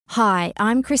Hi,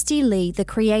 I'm Christy Lee, the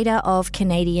creator of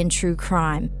Canadian True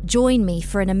Crime. Join me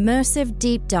for an immersive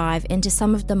deep dive into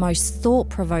some of the most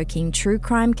thought-provoking true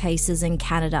crime cases in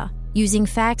Canada. Using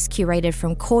facts curated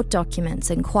from court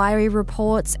documents, inquiry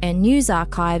reports, and news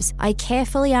archives, I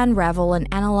carefully unravel and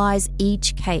analyse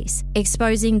each case,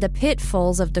 exposing the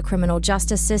pitfalls of the criminal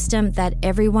justice system that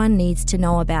everyone needs to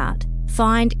know about.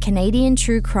 Find Canadian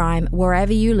True Crime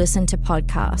wherever you listen to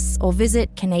podcasts or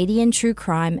visit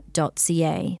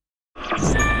canadiantruecrime.ca.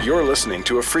 You're listening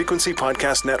to a Frequency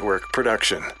Podcast Network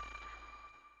production.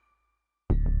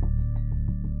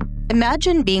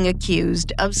 Imagine being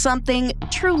accused of something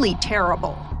truly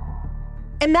terrible.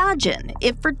 Imagine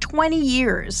if for 20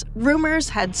 years, rumors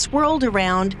had swirled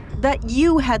around that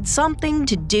you had something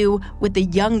to do with the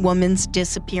young woman's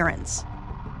disappearance.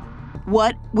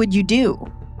 What would you do?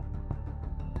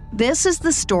 This is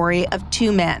the story of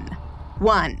two men.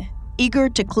 One, eager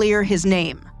to clear his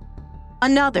name.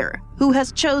 Another, who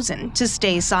has chosen to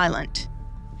stay silent.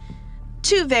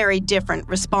 Two very different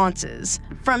responses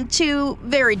from two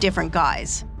very different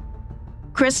guys.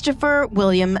 Christopher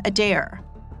William Adair,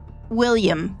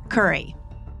 William Curry.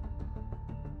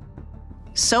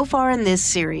 So far in this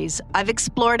series, I've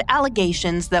explored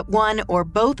allegations that one or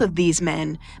both of these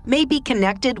men may be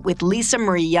connected with Lisa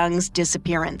Marie Young's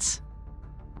disappearance.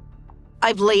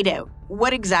 I've laid out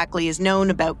what exactly is known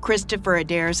about Christopher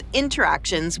Adair's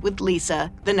interactions with Lisa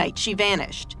the night she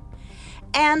vanished,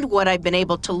 and what I've been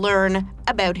able to learn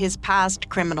about his past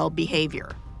criminal behavior.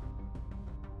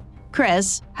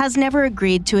 Chris has never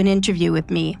agreed to an interview with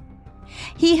me.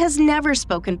 He has never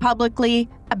spoken publicly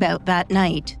about that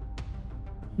night.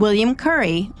 William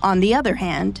Curry, on the other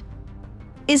hand,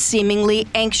 is seemingly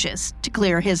anxious to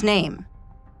clear his name.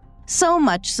 So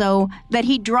much so that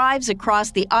he drives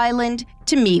across the island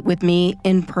to meet with me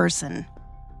in person.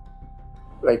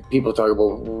 Like, people talk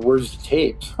about, where's the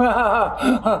tapes?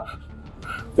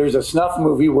 There's a snuff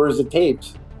movie, where's the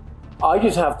tapes? I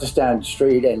just have to stand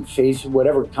straight and face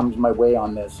whatever comes my way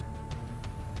on this.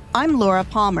 I'm Laura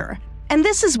Palmer, and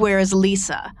this is Where is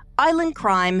Lisa? Island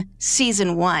Crime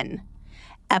Season 1.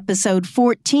 Episode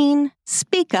 14,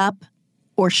 Speak Up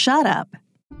or Shut Up.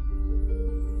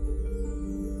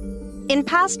 In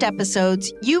past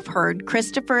episodes, you've heard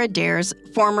Christopher Adair's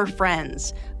former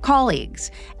friends,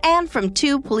 colleagues, and from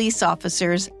two police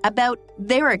officers about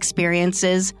their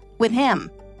experiences with him.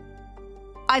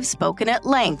 I've spoken at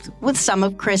length with some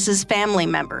of Chris's family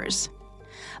members.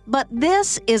 But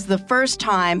this is the first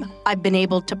time I've been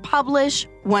able to publish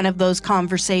one of those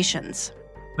conversations.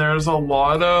 There's a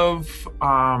lot of,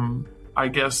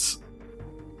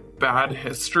 bad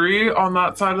history on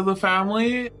that side of the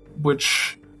family,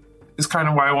 which is kind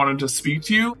of why I wanted to speak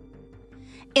to you.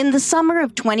 In the summer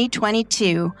of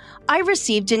 2022, I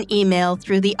received an email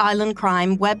through the Island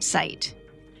Crime website.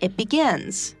 It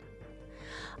begins,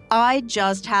 I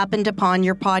just happened upon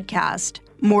your podcast,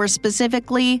 more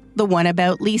specifically, the one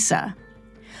about Lisa.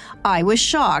 I was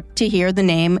shocked to hear the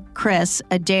name Chris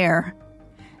Adair.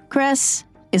 Chris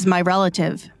is my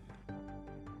relative.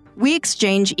 We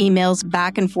exchange emails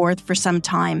back and forth for some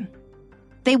time.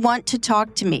 They want to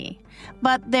talk to me,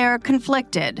 but they're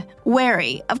conflicted,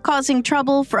 wary of causing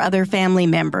trouble for other family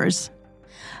members.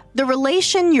 The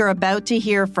relation you're about to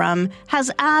hear from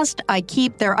has asked I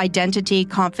keep their identity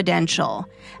confidential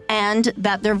and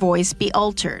that their voice be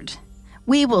altered.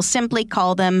 We will simply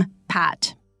call them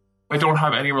Pat. I don't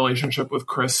have any relationship with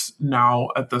Chris now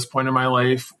at this point in my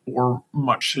life or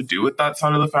much to do with that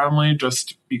side of the family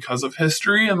just because of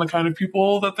history and the kind of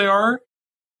people that they are.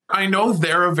 I know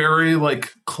they're a very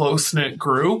close-knit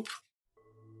group.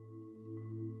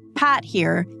 Pat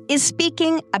here is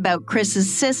speaking about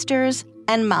Chris's sisters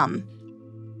and mom.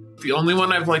 The only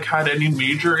one I've had any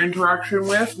major interaction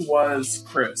with was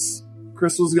Chris.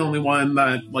 Chris was the only one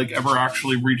that ever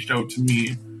actually reached out to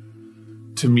me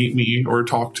to meet me or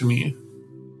talk to me.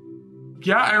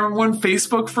 Yeah, I remember when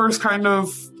Facebook first kind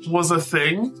of was a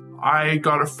thing, I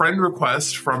got a friend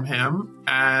request from him,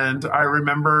 and I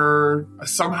remember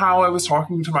somehow I was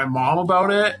talking to my mom about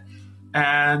it.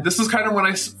 And this is kind of when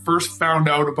I first found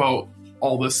out about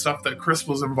all this stuff that Chris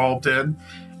was involved in.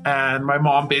 And my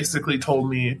mom basically told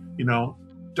me,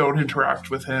 don't interact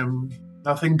with him.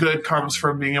 Nothing good comes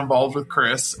from being involved with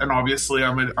Chris. And obviously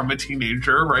I'm a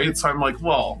teenager, right? So I'm like,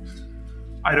 well,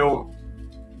 I don't,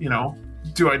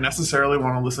 do I necessarily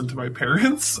want to listen to my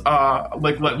parents?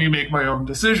 Let me make my own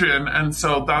decision. And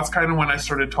so that's kind of when I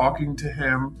started talking to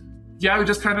him. Yeah, we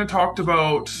just kind of talked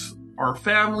about our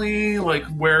family,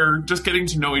 where, just getting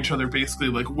to know each other, basically,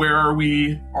 where are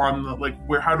we on the,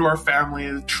 how do our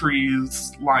family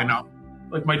trees line up?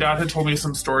 My dad had told me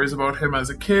some stories about him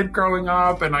as a kid growing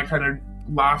up, and I kind of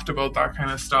laughed about that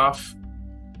kind of stuff.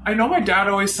 I know my dad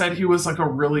always said he was like a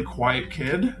really quiet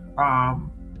kid,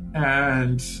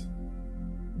 and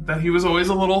that he was always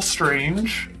a little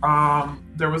strange.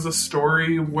 There was a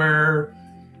story where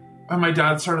my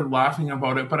dad started laughing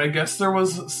about it, but I guess there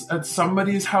was at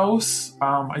somebody's house,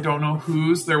 I don't know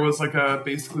whose, there was like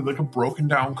basically like a broken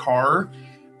down car,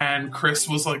 and Chris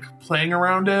was like playing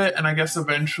around it, and I guess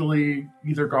eventually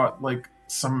either got like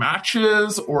some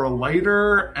matches or a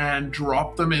lighter and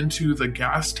dropped them into the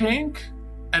gas tank,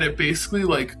 and it basically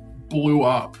like blew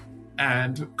up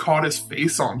and caught his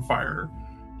face on fire.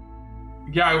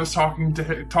 Yeah, I was talking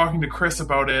to Chris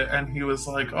about it, and he was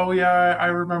like, "Oh yeah, I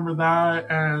remember that."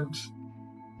 And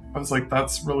I was like,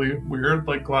 "That's really weird.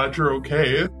 Like, glad you're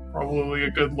okay. Probably a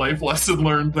good life lesson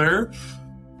learned there."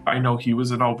 I know he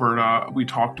was in Alberta. We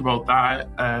talked about that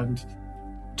and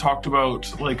talked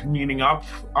about like meeting up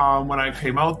when I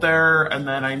came out there, and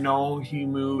then I know he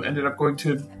ended up going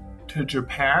to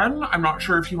Japan. I'm not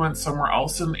sure if he went somewhere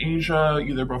else in Asia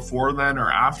either before then or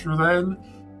after then.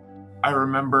 I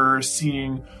remember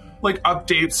seeing like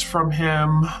updates from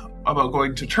him about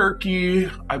going to Turkey.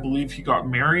 I believe he got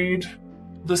married.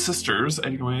 The sisters,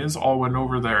 anyways, all went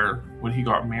over there when he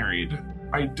got married.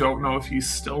 I don't know if he's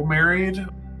still married.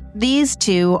 These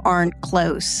two aren't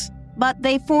close, but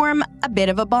they form a bit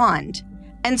of a bond.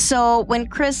 And so when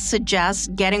Chris suggests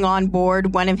getting on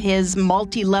board one of his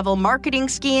multi-level marketing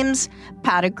schemes,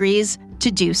 Pat agrees to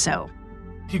do so.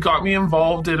 He got me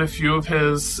involved in a few of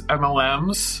his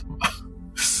MLMs,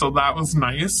 so that was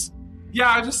nice.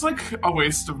 Yeah, just like a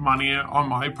waste of money on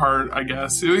my part, I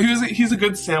guess. He's a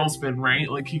good salesman, right?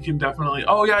 Like he can definitely,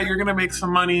 oh yeah, you're gonna make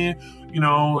some money,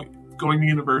 going to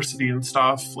university and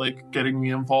stuff, like getting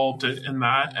me involved in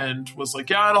that, and was like,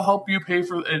 yeah, it'll help you pay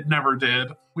for it. Never did.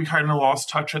 We kind of lost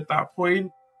touch at that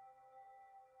point.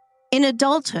 In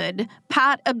adulthood,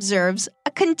 Pat observes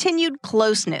a continued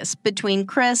closeness between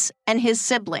Chris and his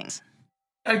siblings.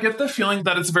 I get the feeling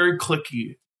that it's very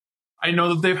cliquey. I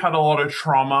know that they've had a lot of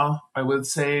trauma, I would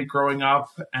say, growing up,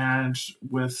 and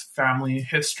with family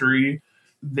history,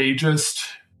 they just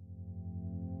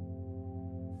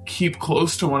keep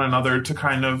close to one another to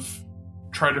kind of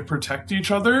try to protect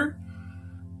each other.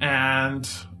 And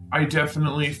I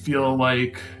definitely feel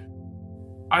like,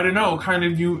 I don't know, kind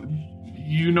of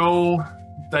you know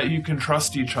that you can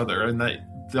trust each other and that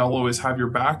they'll always have your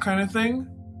back kind of thing.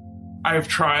 I've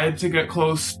tried to get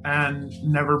close and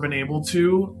never been able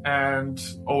to, and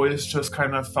always just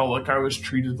kind of felt like I was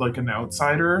treated like an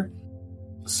outsider.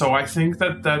 So I think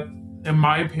that in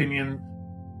my opinion,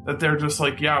 that they're just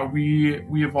like, yeah,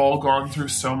 we have all gone through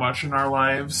so much in our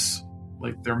lives,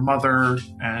 like their mother,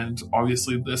 and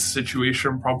obviously this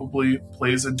situation probably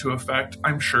plays into effect.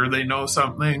 I'm sure they know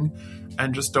something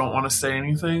and just don't want to say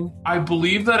anything. I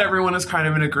believe that everyone is kind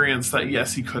of in agreement that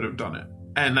yes, he could have done it,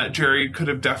 and that Jerry could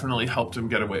have definitely helped him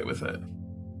get away with it.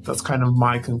 That's kind of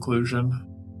my conclusion.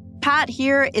 Pat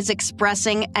here is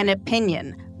expressing an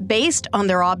opinion based on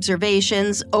their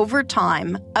observations over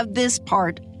time of this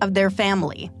part of their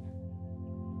family.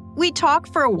 We talk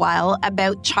for a while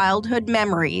about childhood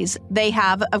memories they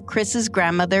have of Chris's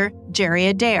grandmother, Jerry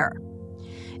Adair.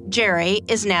 Jerry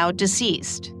is now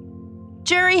deceased.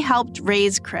 Jerry helped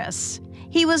raise Chris.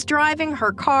 He was driving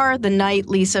her car the night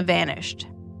Lisa vanished.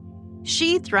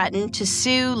 She threatened to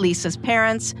sue Lisa's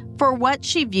parents for what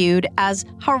she viewed as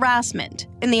harassment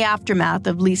in the aftermath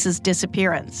of Lisa's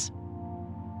disappearance.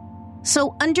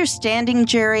 So understanding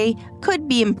Jerry could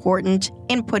be important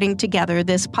in putting together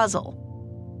this puzzle.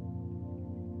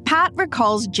 Pat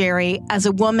recalls Jerry as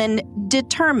a woman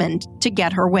determined to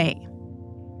get her way.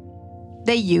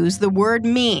 They use the word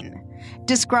mean,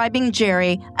 describing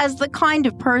Jerry as the kind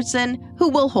of person who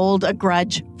will hold a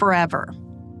grudge forever.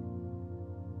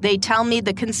 They tell me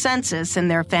the consensus in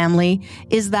their family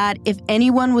is that if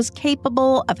anyone was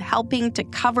capable of helping to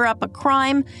cover up a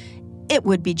crime, it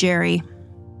would be Jerry.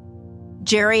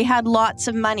 Jerry had lots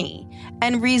of money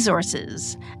and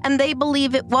resources, and they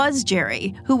believe it was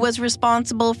Jerry who was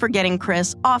responsible for getting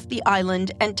Chris off the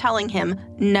island and telling him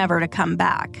never to come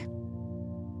back.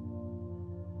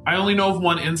 I only know of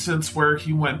one instance where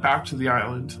he went back to the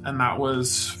island, and that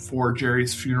was for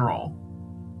Jerry's funeral.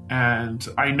 And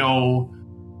I know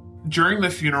during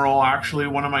the funeral, actually,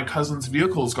 one of my cousin's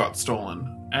vehicles got stolen.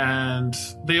 And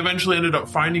they eventually ended up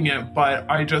finding it, but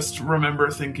I just remember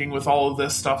thinking with all of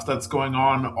this stuff that's going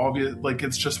on,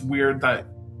 it's just weird that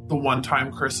the one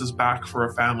time Chris is back for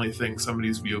a family thing,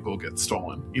 somebody's vehicle gets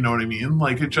stolen. You know what I mean?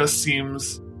 Like, it just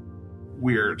seems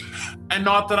weird. And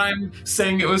not that I'm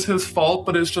saying it was his fault,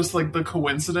 but it's just like the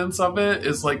coincidence of it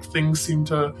is like things seem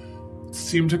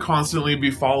to constantly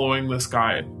be following this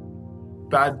guy.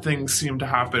 bad things seem to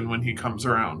happen when he comes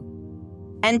around.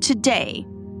 And today,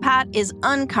 Pat is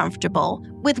uncomfortable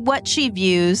with what she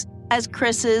views as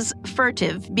Chris's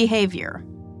furtive behavior.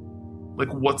 Like,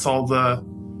 why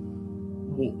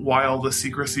all the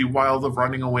secrecy, why all the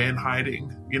running away and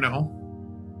hiding, you know?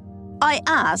 I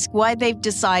ask why they've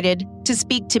decided to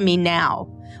speak to me now,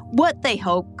 what they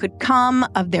hope could come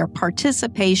of their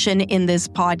participation in this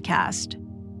podcast.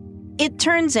 It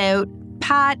turns out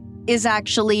Pat is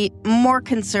actually more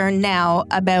concerned now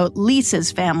about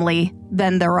Lisa's family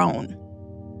than their own.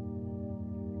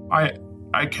 I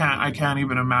can't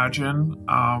even imagine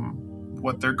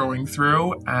what they're going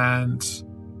through, and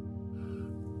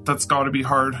that's got to be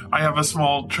hard. I have a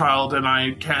small child, and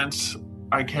I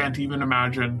can't even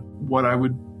imagine what I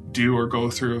would do or go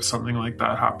through if something like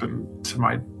that happened to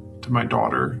my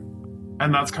daughter.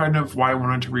 And that's kind of why I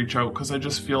wanted to reach out, because I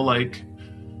just feel like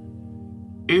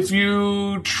if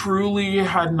you truly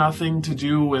had nothing to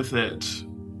do with it,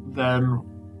 then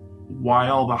why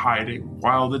all the hiding?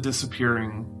 Why all the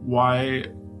disappearing? Why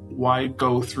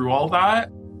go through all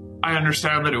that? I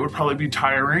understand that it would probably be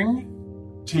tiring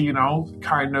to,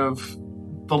 kind of,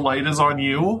 the light is on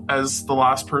you as the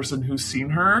last person who's seen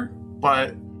her.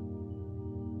 But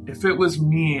if it was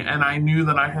me and I knew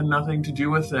that I had nothing to do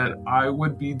with it, I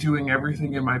would be doing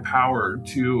everything in my power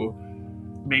to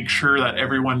make sure that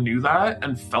everyone knew that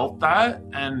and felt that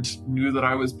and knew that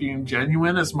I was being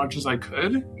genuine as much as I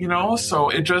could, So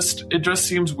it just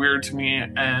seems weird to me.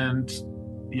 And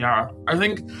yeah, I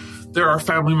think there are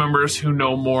family members who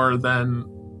know more than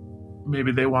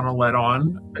maybe they want to let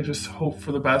on. I just hope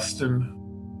for the best and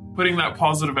putting that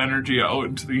positive energy out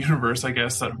into the universe, I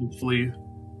guess, that hopefully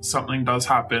something does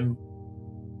happen.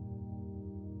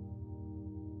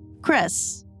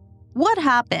 Chris, what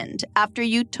happened after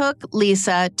you took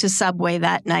Lisa to Subway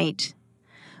that night?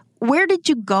 Where did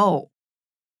you go?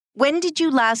 When did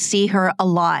you last see her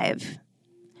alive?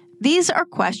 These are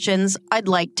questions I'd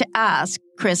like to ask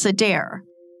Chris Adair.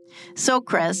 So,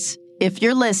 Chris, if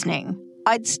you're listening,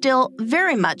 I'd still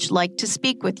very much like to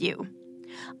speak with you.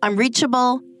 I'm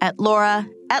reachable at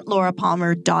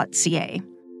laura@laurapalmer.ca.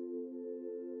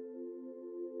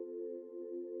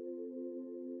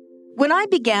 When I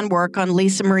began work on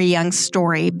Lisa Marie Young's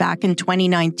story back in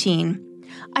 2019,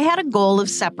 I had a goal of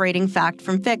separating fact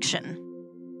from fiction.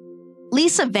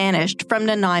 Lisa vanished from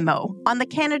Nanaimo on the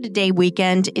Canada Day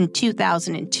weekend in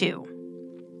 2002.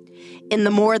 In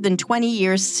the more than 20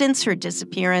 years since her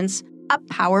disappearance, a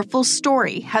powerful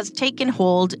story has taken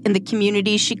hold in the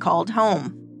community she called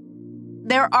home.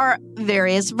 There are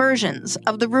various versions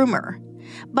of the rumor,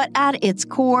 but at its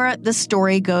core, the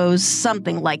story goes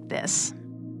something like this.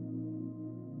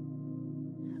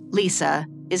 Lisa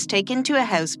is taken to a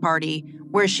house party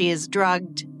where she is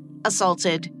drugged,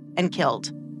 assaulted, and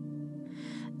killed.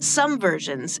 Some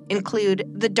versions include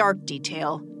the dark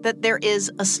detail that there is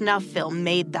a snuff film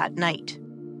made that night.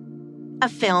 A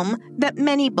film that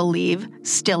many believe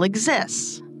still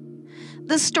exists.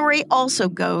 The story also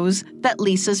goes that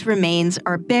Lisa's remains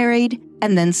are buried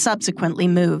and then subsequently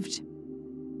moved.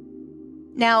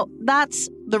 Now, that's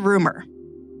the rumor.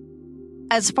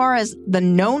 As far as the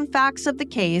known facts of the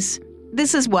case,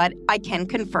 this is what I can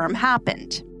confirm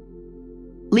happened.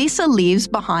 Lisa leaves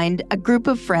behind a group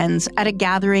of friends at a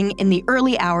gathering in the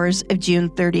early hours of June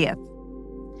 30th.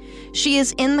 She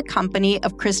is in the company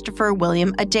of Christopher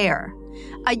William Adair,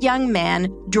 a young man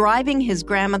driving his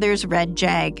grandmother's red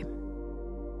Jag.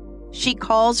 She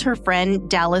calls her friend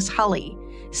Dallas Hully,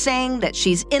 saying that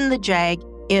she's in the Jag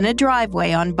in a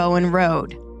driveway on Bowen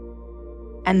Road.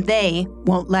 And they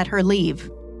won't let her leave.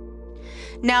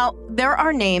 Now, there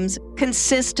are names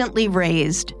consistently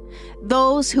raised,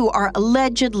 those who are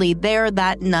allegedly there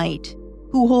that night,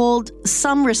 who hold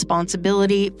some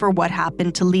responsibility for what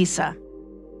happened to Lisa.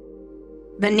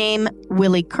 The name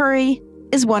Willie Curry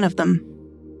is one of them.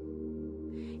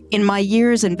 In my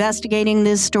years investigating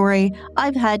this story,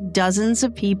 I've had dozens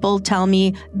of people tell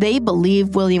me they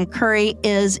believe William Curry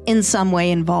is in some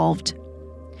way involved.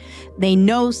 They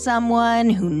know someone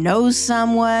who knows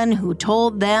someone who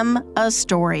told them a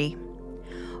story.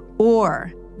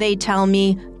 Or they tell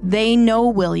me they know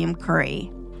William Curry.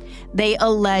 They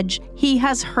allege he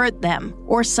has hurt them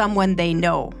or someone they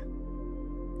know.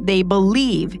 They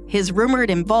believe his rumored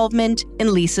involvement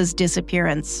in Lisa's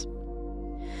disappearance.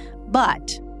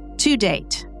 But to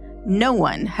date, no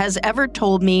one has ever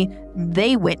told me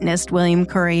they witnessed William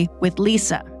Curry with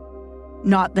Lisa.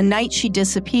 Not the night she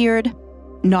disappeared,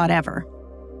 not ever.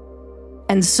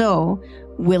 And so,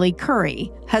 Willie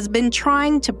Curry has been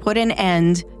trying to put an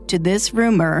end to this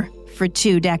rumor for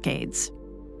 2 decades.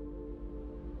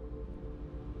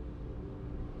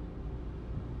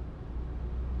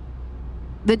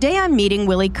 The day I'm meeting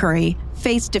Willie Curry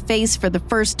face to face for the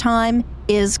first time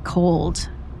is cold.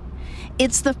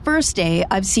 It's the first day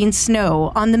I've seen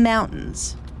snow on the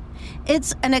mountains.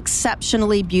 It's an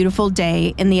exceptionally beautiful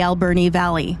day in the Alberni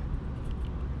Valley.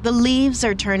 The leaves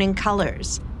are turning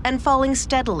colors and falling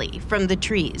steadily from the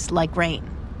trees like rain.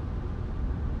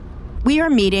 We are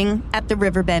meeting at the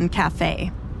Riverbend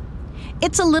Cafe.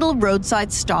 It's a little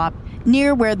roadside stop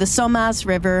near where the Somas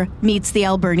River meets the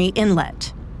Alberni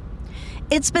Inlet.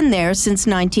 It's been there since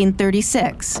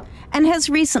 1936 and has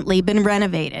recently been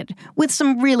renovated with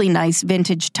some really nice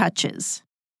vintage touches.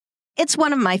 It's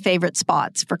one of my favorite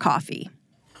spots for coffee.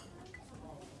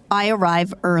 I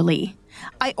arrive early.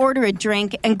 I order a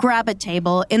drink and grab a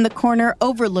table in the corner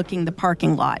overlooking the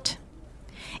parking lot.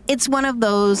 It's one of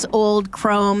those old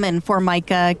chrome and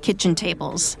formica kitchen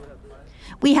tables.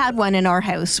 We had one in our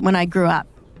house when I grew up.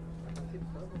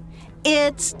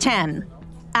 It's 10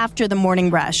 after the morning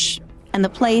rush, and the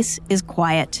place is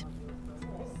quiet.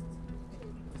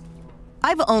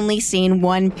 I've only seen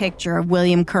one picture of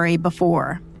William Curry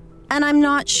before, and I'm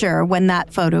not sure when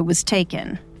that photo was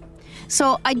taken,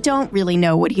 so I don't really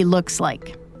know what he looks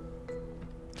like.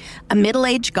 A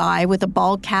middle-aged guy with a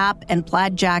ball cap and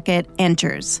plaid jacket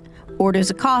enters, orders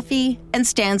a coffee, and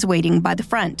stands waiting by the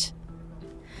front.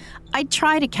 I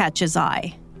try to catch his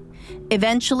eye.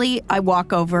 Eventually, I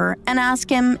walk over and ask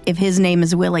him if his name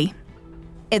is Willie.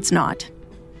 It's not.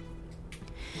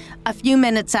 A few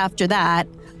minutes after that,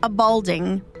 a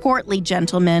balding, portly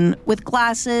gentleman with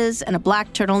glasses and a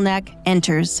black turtleneck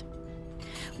enters.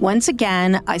 Once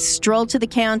again, I stroll to the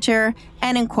counter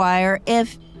and inquire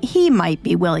if he might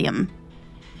be William.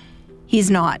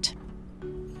 He's not.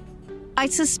 I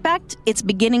suspect it's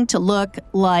beginning to look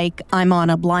like I'm on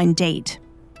a blind date.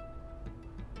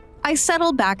 I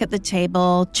settle back at the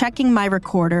table, checking my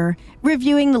recorder,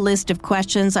 reviewing the list of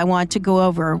questions I want to go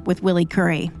over with Willie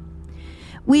Curry.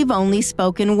 We've only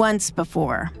spoken once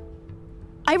before.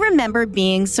 I remember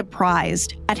being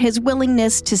surprised at his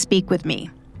willingness to speak with me.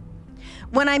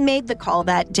 When I made the call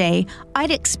that day,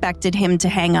 I'd expected him to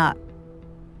hang up.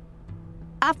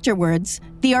 Afterwards,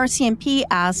 the RCMP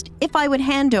asked if I would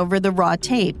hand over the raw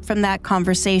tape from that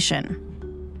conversation.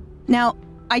 Now,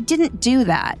 I didn't do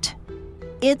that.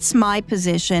 It's my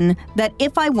position that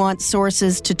if I want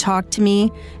sources to talk to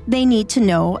me, they need to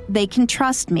know they can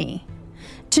trust me,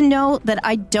 to know that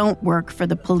I don't work for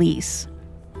the police,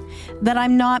 that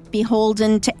I'm not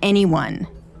beholden to anyone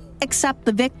except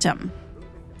the victim,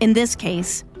 in this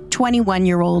case,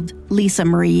 21-year-old Lisa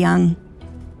Marie Young.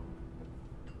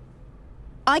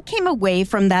 I came away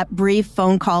from that brief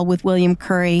phone call with William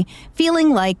Curry feeling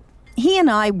like he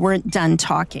and I weren't done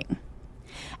talking.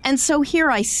 And so here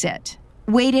I sit,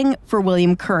 waiting for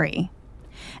William Curry,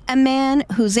 a man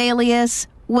whose alias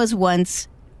was once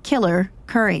Killer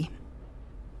Curry.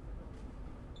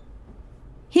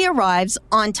 He arrives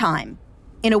on time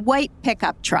in a white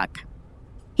pickup truck.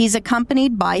 He's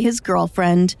accompanied by his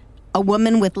girlfriend, a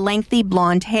woman with lengthy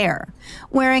blonde hair,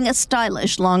 wearing a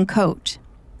stylish long coat.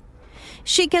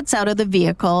 She gets out of the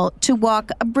vehicle to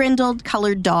walk a brindled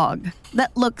colored dog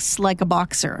that looks like a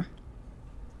boxer.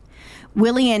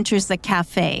 Willie enters the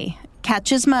cafe,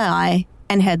 catches my eye,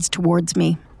 and heads towards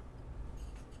me.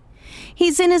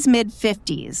 He's in his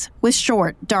mid-50s with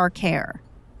short, dark hair.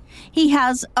 He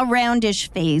has a roundish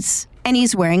face, and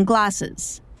he's wearing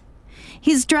glasses.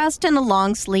 He's dressed in a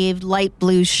long-sleeved light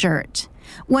blue shirt,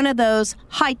 one of those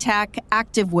high-tech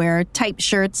activewear type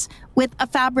shirts with a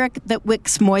fabric that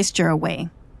wicks moisture away.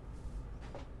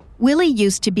 Willie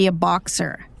used to be a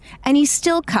boxer, and he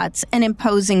still cuts an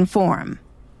imposing form.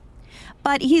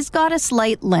 But he's got a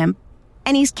slight limp,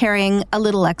 and he's carrying a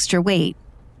little extra weight.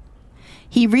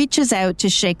 He reaches out to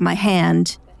shake my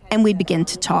hand, and we begin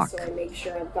to talk. So I make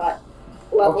sure I've got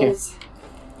levels. Okay.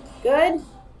 Good?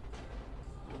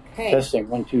 Okay. Testing,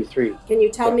 1, 2, 3. Can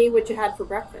you tell me what you had for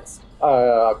breakfast?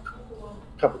 A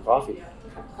cup of coffee.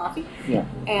 Coffee? Yeah.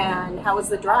 And how was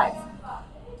the drive?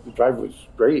 The drive was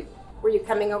great. Were you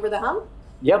coming over the hump?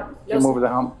 Yep, came over the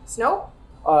hump. Snow?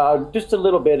 Just a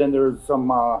little bit, and there's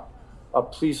some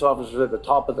police officers at the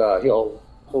top of the hill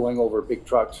pulling over big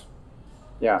trucks.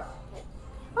 Yeah.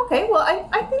 Okay, well,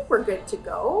 I think we're good to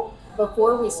go.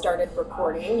 Before we started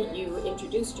recording, you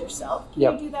introduced yourself. Can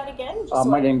you do that again?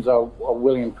 My name's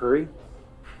William Curry.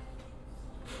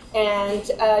 And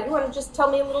you want to just tell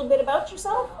me a little bit about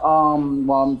yourself?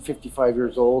 Well, I'm 55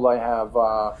 years old. I have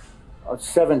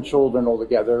 7 children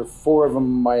altogether. 4 of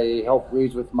them I helped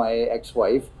raise with my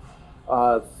ex-wife.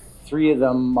 3 of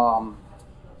them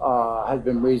had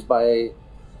been raised by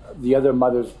the other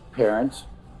mother's parents.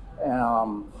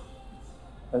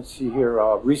 Let's see here.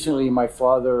 Recently, my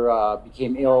father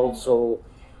became ill, so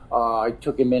I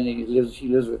took him in, and he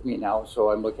lives with me now, so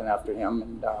I'm looking after him,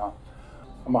 and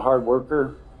I'm a hard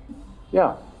worker.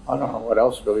 Yeah, I don't know what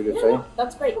else really to say.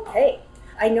 That's great. Okay,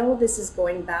 I know this is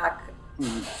going back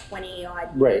 20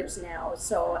 odd years now,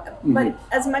 so but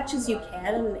as much as you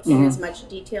can and in as much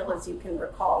detail as you can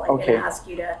recall, I'm going to ask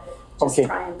you to just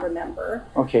try and remember.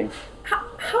 Okay.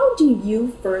 How do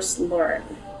you first learn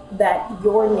that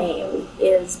your name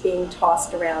is being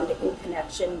tossed around in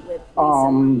connection with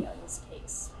Lisa Young's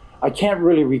case? I can't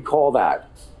really recall that.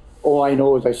 All I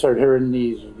know is I started hearing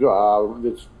these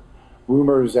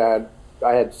rumors that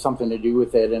I had something to do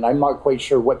with it, and I'm not quite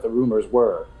sure what the rumors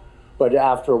were. But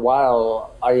after a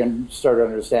while, I started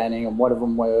understanding, and one of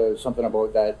them was something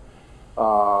about that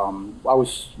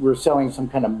we were selling some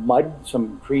kind of mud,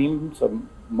 some cream, some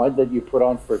mud that you put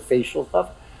on for facial stuff,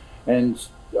 and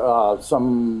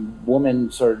some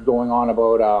woman started going on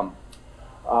about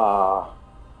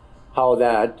how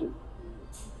that,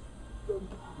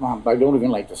 I don't even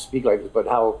like to speak like this, but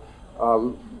how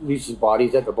Lisa's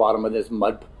body's at the bottom of this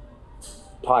mud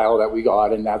pile that we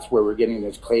got, and that's where we're getting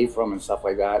this clay from and stuff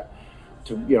like that.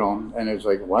 And it's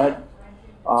like, what?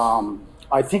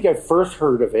 I think I first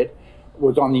heard of it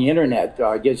was on the internet.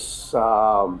 I guess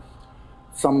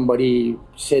somebody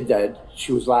said that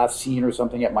she was last seen or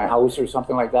something at my house or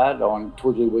something like that on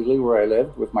Twiddly Wiggly where I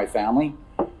lived with my family,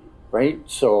 right?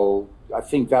 So I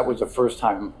think that was the first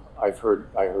time I heard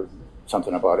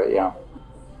something about it, yeah.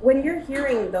 When you're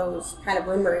hearing those kind of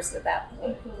rumors at that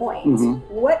point,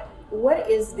 what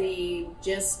is the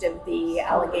gist of the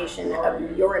allegation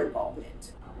of your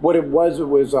involvement? What it was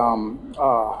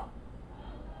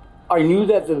I knew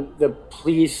that the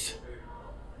police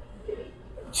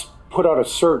put out a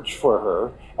search for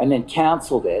her and then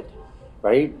canceled it,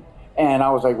 right? And I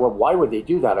was like, well, why would they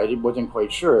do that? I wasn't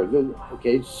quite sure.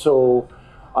 Okay, so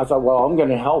I thought, well, I'm going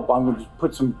to help. I'm going to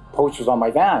put some posters on my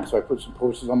van. So I put some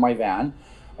posters on my van.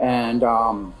 And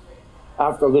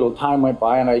after a little time went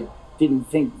by, and I didn't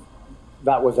think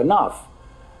that was enough.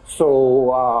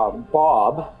 So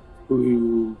Bob,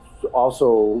 who's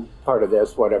also part of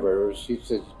this, whatever, she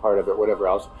says part of it, whatever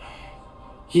else,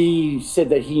 he said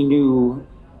that he knew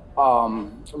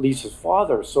Lisa's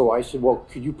father. So I said, well,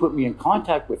 could you put me in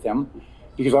contact with him?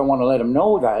 Because I want to let him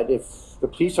know that if the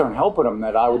police aren't helping him,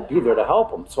 that I would be there to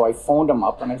help him. So I phoned him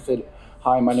up and I said,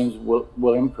 hi, my name is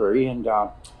William Curry, and I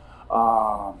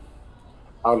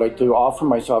would like to offer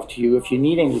myself to you. If you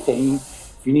need anything,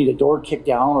 if you need a door kicked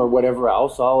down or whatever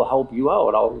else, I'll help you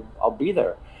out. I'll be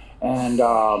there. And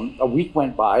a week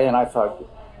went by, and I thought,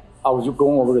 I was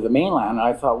going over to the mainland, and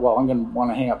I thought, well, I'm going to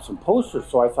want to hang up some posters.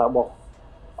 So I thought, well,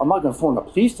 I'm not going to phone the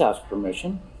police to ask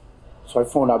permission. So I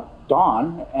phoned up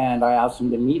Don, and I asked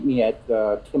him to meet me at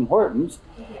Tim Hortons,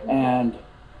 and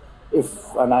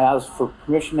I asked for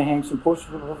permission to hang some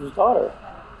posters of his daughter.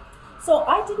 So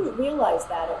I didn't realize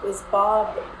that it was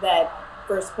Bob that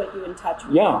first put you in touch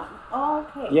with him. Oh,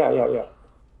 okay. Yeah.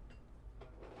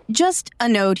 Just a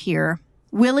note here.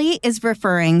 Willie is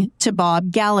referring to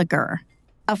Bob Gallagher,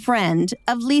 a friend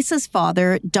of Lisa's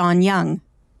father, Don Young.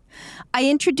 I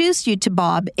introduced you to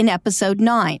Bob in episode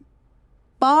 9.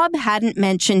 Bob hadn't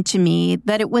mentioned to me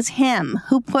that it was him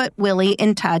who put Willie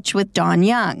in touch with Don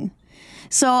Young.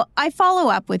 So I follow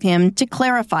up with him to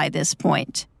clarify this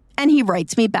point, and he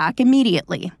writes me back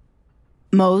immediately.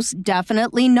 Most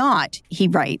definitely not, he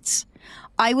writes.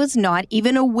 I was not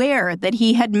even aware that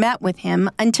he had met with him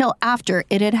until after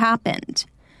it had happened.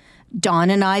 Don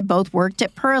and I both worked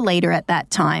at Perlator at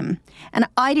that time, and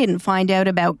I didn't find out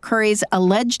about Curry's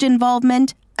alleged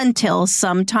involvement until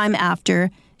sometime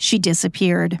after she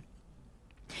disappeared.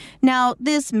 Now,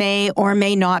 this may or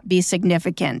may not be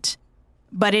significant,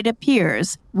 but it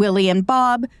appears Willie and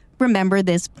Bob remember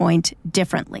this point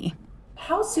differently.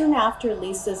 How soon after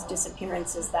Lisa's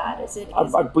disappearance is that?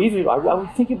 I believe it. I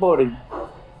would think about it.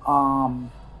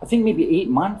 I think maybe 8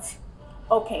 months.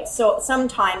 Okay, so some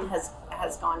time has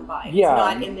gone by. Yeah. It's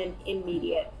not in an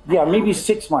immediate. Yeah, maybe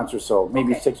 6 months or so.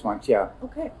 Maybe 6 months. Yeah.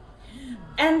 Okay.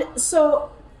 And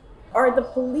so, are the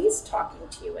police talking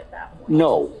to you at that point?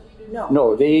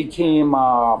 No. They came.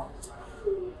 I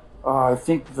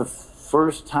think the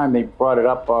first time they brought it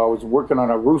up, I was working on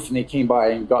a roof, and they came by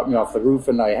and got me off the roof,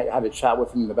 and I had a chat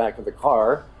with them in the back of the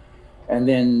car, and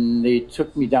then they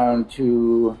took me down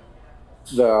to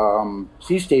the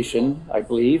police station, I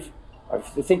believe. I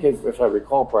think if I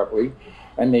recall properly,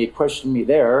 and they questioned me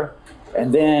there,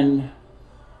 and then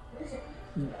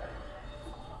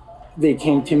they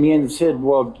came to me and said,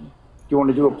 well, do you want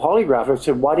to do a polygraph? I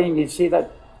said, why didn't you say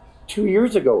that 2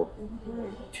 years ago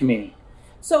to me?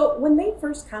 So when they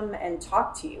first come and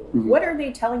talk to you, what are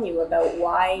they telling you about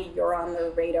why you're on their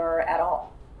radar at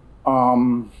all?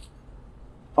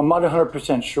 I'm not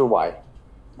 100% sure why.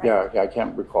 Right. Yeah, I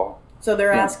can't recall. So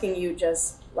they're asking you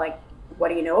just like, what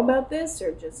do you know about this,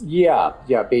 or just? Yeah,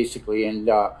 basically, and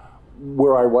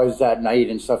where I was that night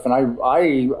and stuff. And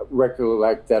I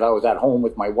recollect that I was at home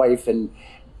with my wife, and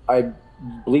I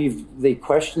believe they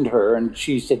questioned her, and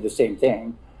she said the same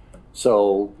thing.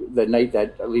 So the night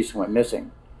that Lisa went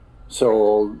missing.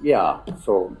 So yeah.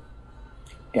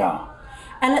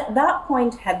 And at that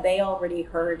point, had they already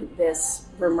heard this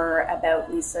rumor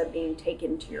about Lisa being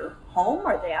taken to your home?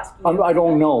 Or are they asking you? I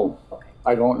don't know. Okay.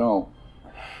 I don't know.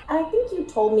 And I think you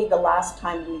told me the last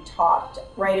time we talked,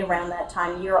 right around that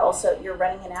time, you're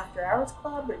running an after-hours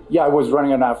club? Or? Yeah, I was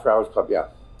running an after-hours club, yeah.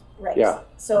 Right. Yeah.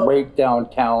 So right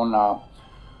downtown,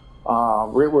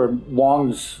 right where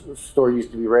Wong's store used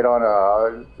to be, right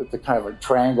on the kind of a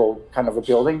triangle kind of a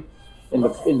building. In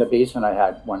the basement I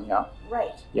had one, yeah.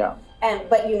 Right. Yeah.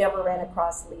 But you never ran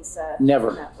across Lisa Never.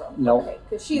 in that room? No. Okay.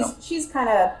 Because she's kind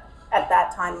of, at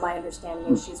that time, my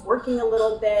understanding is she's working a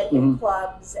little bit in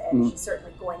clubs, and she's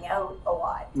certainly going out a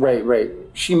lot. Right.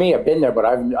 She may have been there, but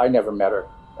I never met her,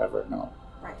 ever, no.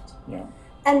 Right. Yeah.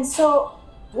 And so,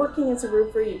 working as a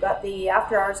roofer, you've got the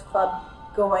after-hours club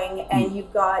going, and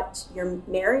you're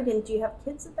married, and do you have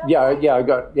kids at that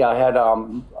point? I had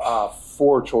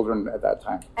 4 children at that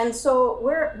time. And so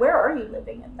where are you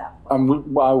living at that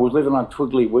point? I was living on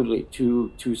Twiggly Wiggly,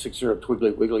 260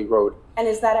 Twiggly Wiggly Road. And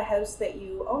is that a house that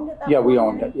you owned at that point? Yeah, we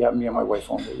owned it. Yeah, me and my wife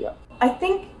owned it, yeah. I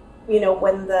think,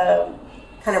 when the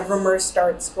kind of rumor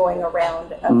starts going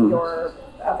around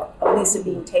of Lisa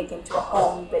being taken to a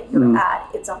home that you're at,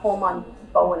 it's a home on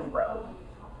Bowen Road.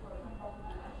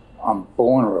 On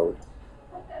Bowen Road.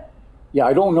 Yeah,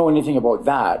 I don't know anything about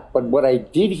that, but what I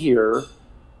did hear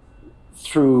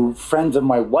through friends of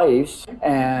my wife's,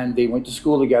 and they went to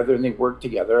school together and they worked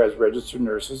together as registered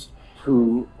nurses,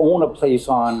 who own a place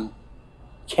on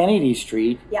Kennedy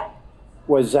Street,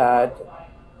 was that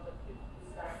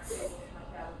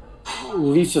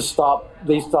Lisa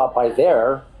they stopped by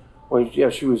there.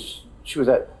 She was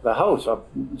at the house.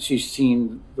 She's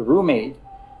seen the roommate,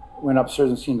 went upstairs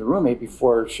and seen the roommate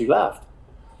before she left.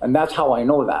 And that's how I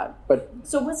know that. But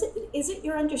so is it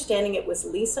your understanding it was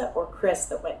Lisa or Chris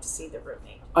that went to see the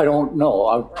roommate? I don't know.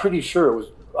 I'm pretty sure it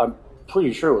was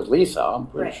Lisa. I'm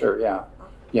pretty sure, yeah.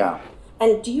 Yeah.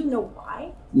 And do you know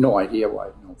why? No idea why.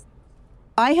 No.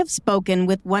 I have spoken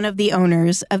with one of the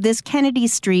owners of this Kennedy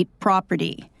Street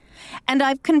property, and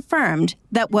I've confirmed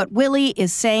that what Willie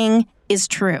is saying is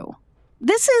true.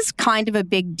 This is kind of a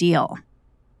big deal.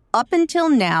 Up until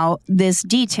now, this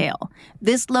detail,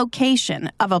 this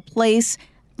location of a place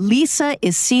Lisa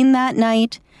is seen that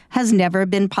night, has never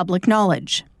been public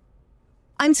knowledge.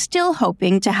 I'm still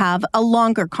hoping to have a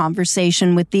longer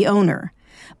conversation with the owner,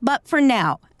 but for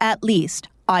now, at least,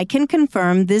 I can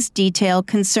confirm this detail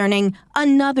concerning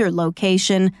another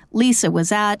location Lisa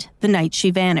was at the night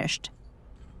she vanished.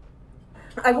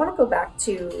 I want to go back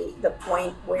to the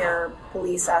point where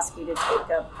police ask you to take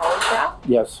a polygraph.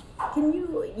 Yes. Can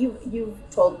you've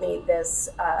told me this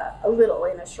a little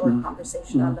in a short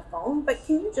conversation on the phone, but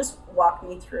can you just walk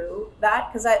me through that?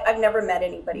 Because I've never met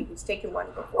anybody who's taken one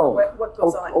before. What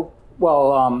goes on?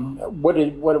 Well, what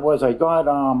it was, I got,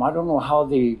 I don't know how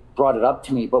they brought it up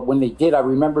to me, but when they did, I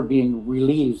remember being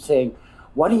relieved, saying,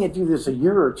 why didn't you do this a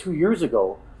year or 2 years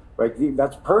ago? Right,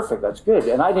 that's perfect, that's good.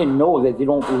 And I didn't know that they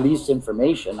don't release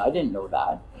information. I didn't know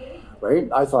that, right?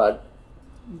 I thought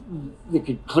they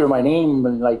could clear my name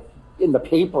and like in the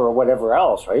paper or whatever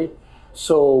else, right?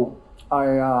 So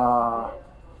I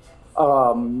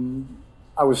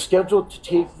was scheduled to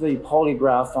take the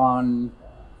polygraph on,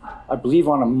 I believe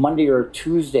on a Monday or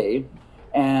Tuesday,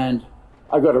 and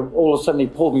I got all of a sudden they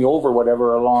pulled me over,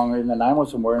 whatever, along in the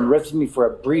 911 somewhere and arrested me for a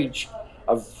breach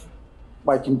of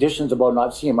my conditions about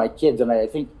not seeing my kids. And I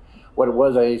think what it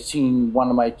was, I seen one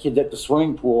of my kids at the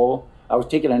swimming pool. I was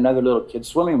taking another little kid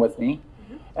swimming with me,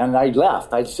 and I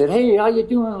left. I said, hey, how you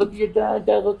doing? Look at your dad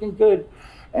looking good.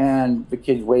 And the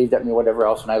kids waved at me, whatever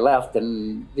else, and I left,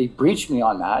 and they breached me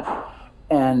on that,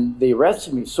 and they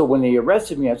arrested me. So when they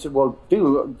arrested me, I said, well,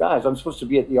 guys, I'm supposed to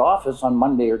be at the office on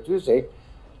Monday or Tuesday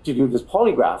to do this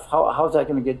polygraph. How's that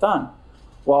going to get done?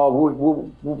 Well,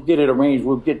 we'll get it arranged.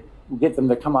 We'll get them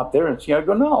to come up there and see. I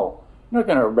go, no, you're not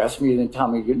going to arrest me and tell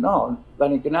me, no,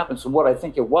 that ain't going to happen. So what I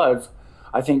think it was,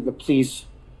 I think the police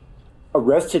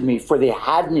arrested me for they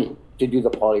had me to do the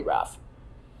polygraph.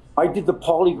 I did the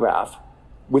polygraph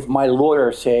with my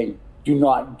lawyer saying, do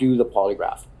not do the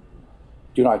polygraph.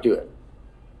 Do not do it.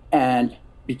 And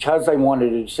because I wanted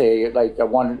to say,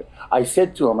 I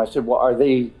said to him, I said, well, are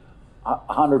they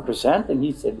 100%? And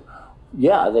he said,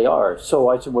 yeah, they are. So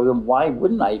I said, well, then why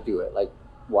wouldn't I do it?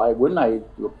 Why wouldn't I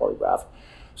do a polygraph?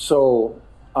 So,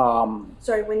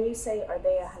 sorry, when you say are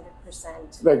they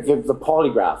 100%? like the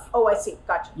polygraph. Oh, I see.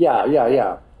 Gotcha.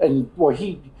 Yeah. And well,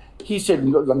 he said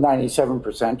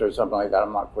 97% or something like that.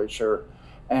 I'm not quite sure.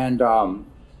 And that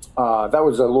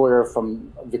was a lawyer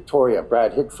from Victoria,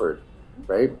 Brad Hickford,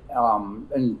 right?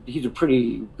 And he's a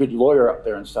pretty good lawyer up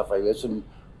there and stuff like this. And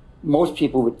most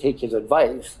people would take his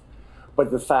advice.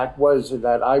 But the fact was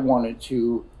that I wanted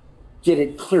to get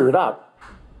it cleared up,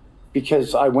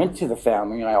 because I went to the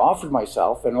family and I offered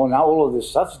myself, and now all of this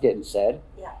stuff's getting said,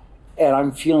 and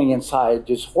I'm feeling inside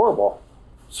just horrible.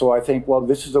 So I think, well,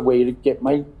 this is a way to get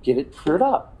it cleared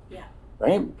up,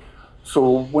 right?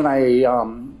 So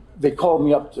when they called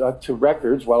me up to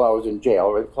records while I was in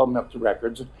jail. They called me up to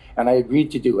records, and I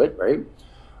agreed to do it, right?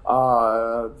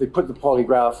 They put the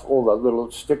polygraph, all the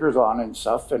little stickers on and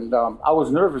stuff, and I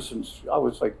was nervous, and I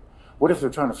was like, what if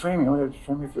they're trying to frame me? What if they're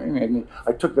trying to frame me? And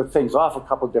I took the things off a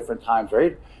couple different times,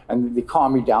 right? And they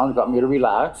calmed me down, got me to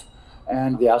relax,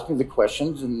 and they asked me the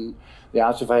questions, and they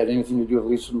asked if I had anything to do with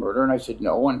Lisa's murder, and I said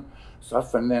no, and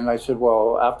stuff. And then I said,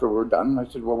 well, after we're done, I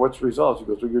said, well, what's the results? He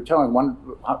goes, well, you're telling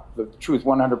the truth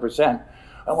 100%.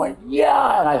 I went,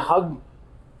 yeah, and I hugged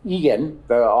Egan,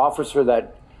 the officer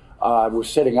that was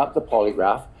setting up the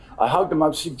polygraph. I hugged him.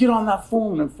 I said, get on that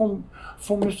phone and phone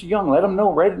Mr. Young. Let him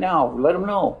know right now. Let him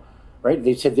know. Right?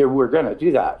 They said they were going to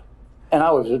do that. And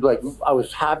I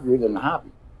was happier than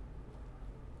happy.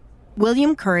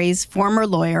 William Curry's former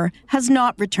lawyer has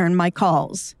not returned my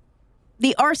calls.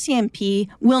 The RCMP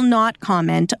will not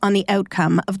comment on the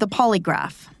outcome of the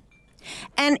polygraph.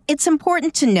 And it's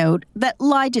important to note that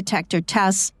lie detector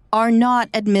tests are not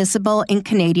admissible in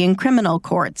Canadian criminal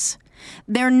courts.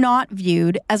 They're not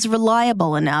viewed as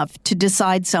reliable enough to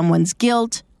decide someone's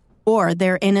guilt or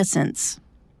their innocence.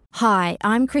 Hi,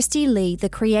 I'm Christy Lee, the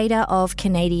creator of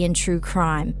Canadian True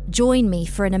Crime. Join me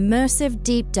for an immersive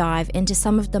deep dive into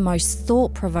some of the most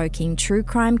thought-provoking true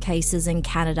crime cases in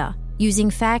Canada. Using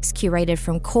facts curated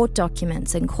from court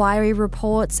documents, inquiry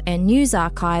reports, and news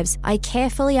archives, I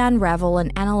carefully unravel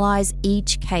and analyse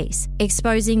each case,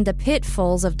 exposing the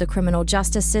pitfalls of the criminal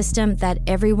justice system that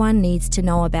everyone needs to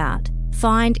know about.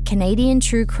 Find Canadian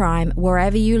True Crime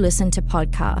wherever you listen to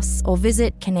podcasts or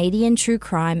visit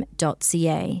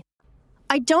canadiantruecrime.ca.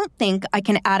 I don't think I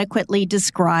can adequately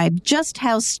describe just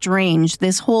how strange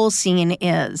this whole scene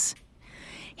is.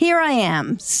 Here I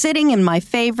am, sitting in my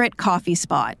favorite coffee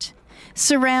spot,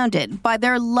 surrounded by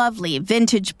their lovely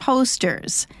vintage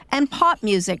posters and pop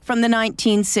music from the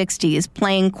 1960s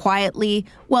playing quietly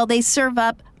while they serve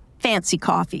up fancy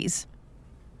coffees.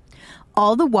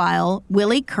 All the while,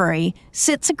 Willie Curry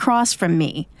sits across from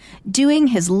me, doing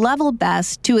his level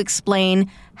best to explain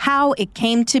how it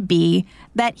came to be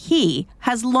that he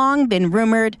has long been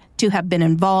rumored to have been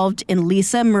involved in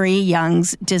Lisa Marie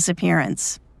Young's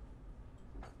disappearance.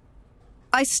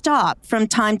 I stop from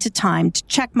time to time to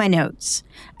check my notes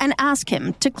and ask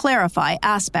him to clarify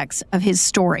aspects of his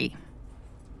story.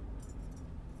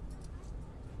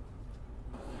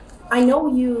 I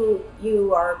know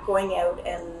you are going out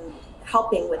and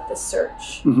helping with the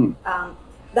search. Mm-hmm.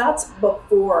 That's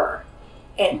before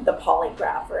the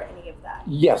polygraph or any of that.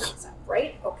 Yes. Concept,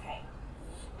 right? Okay.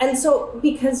 And so,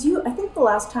 because I think the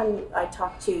last time I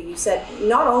talked to you, you said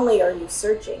not only are you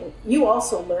searching, you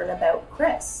also learn about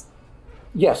Chris.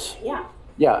 Yes. Yeah.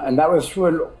 Yeah, and that was through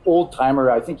an old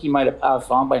timer. I think he might have passed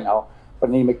on by now, by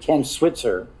the name of Ken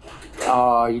Switzer.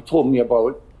 He told me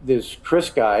about this Chris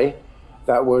guy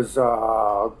that was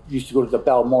used to go to the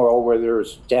Balmoral where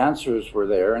there's dancers were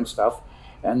there and stuff,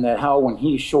 and that how when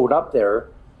he showed up there,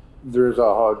 there's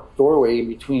a doorway in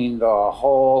between the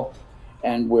hall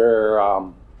and where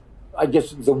I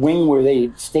guess the wing where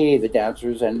they stay, the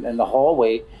dancers, and the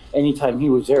hallway. Anytime he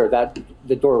was there, that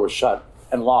the door was shut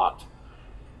and locked.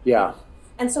 Yeah.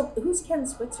 And so, who's Ken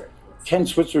Switzer? Ken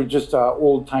Switzer, just an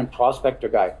old-time prospector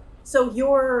guy. So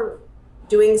you're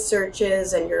doing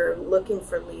searches and you're looking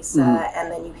for Lisa, mm-hmm.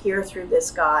 and then you hear through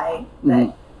this guy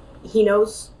that he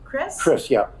knows Chris? Chris,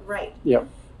 yeah. Right. Yeah.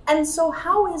 And so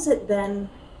how is it then,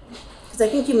 because I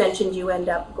think you mentioned you end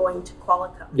up going to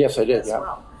Qualicum. Yes, I did, as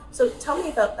well. So tell me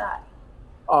about that.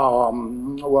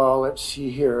 Well, let's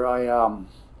see here.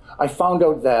 I found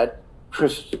out that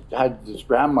Chris had his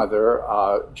grandmother,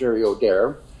 Jerry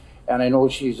Adair, and I know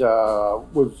she's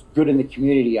was good in the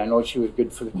community. I know she was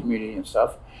good for the community and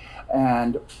stuff.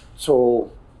 And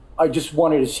so I just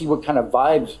wanted to see what kind of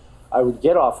vibes I would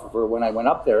get off of her when I went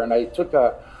up there. And I took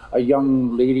a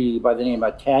young lady by the name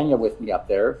of Tanya with me up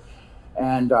there.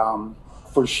 And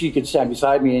for she could stand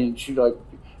beside me and she like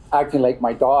acting like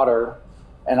my daughter.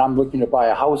 And I'm looking to buy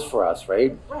a house for us,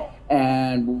 right? Right.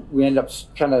 And we end up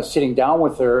kind of sitting down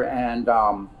with her. And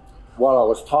while I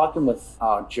was talking with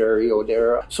Jerry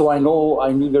Adair. So I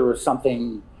knew there was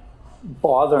something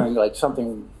bothering, like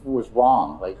something was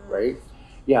wrong, like, right?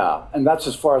 Yeah, and that's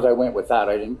as far as I went with that.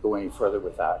 I didn't go any further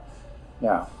with that.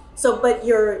 Yeah. So, but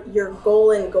your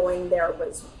goal in going there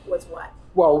was what?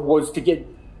 Well, was to get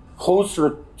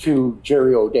closer to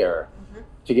Jerry Adair,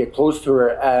 to get close to her,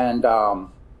 and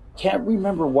can't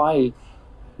remember why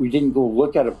we didn't go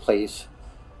look at a place.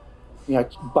 Yeah,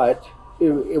 but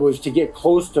it was to get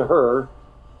close to her,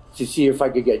 to see if I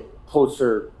could get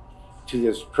closer to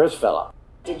this Chris fella.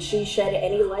 Did she shed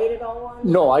any light at all on that?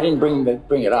 No, I didn't bring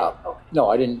it up. Okay. No,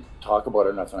 I didn't talk about it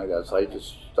or nothing like that. So I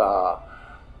just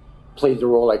played the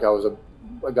role like I was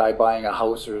a guy buying a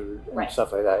house or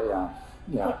stuff like that.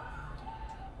 Yeah.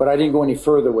 But I didn't go any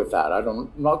further with that.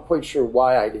 I'm not quite sure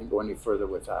why I didn't go any further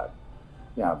with that.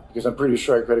 Yeah, because I'm pretty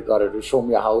sure I could have got her to show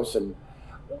me a house. And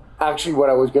actually what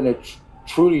I was going to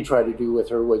truly try to do with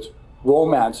her was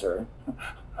romance her.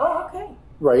 Oh, okay.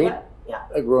 Right? Yeah.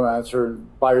 Like romance her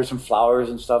and buy her some flowers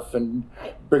and stuff and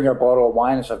bring her a bottle of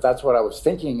wine and stuff. That's what I was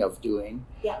thinking of doing.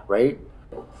 Yeah. Right?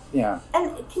 Yeah.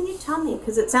 And can you tell me,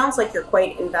 because it sounds like you're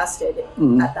quite invested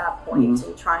at that point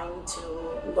in trying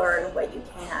to learn what you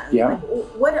can. Yeah. Like,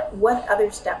 what other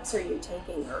steps are you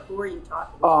taking, or who are you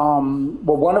talking to?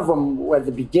 Well, one of them at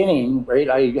the beginning, right?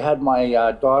 I had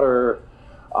my daughter,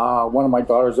 one of my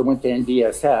daughters that went to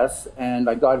NDSS, and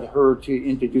I got her to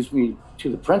introduce me to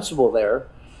the principal there.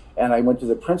 And I went to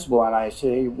the principal and I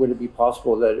said, hey, would it be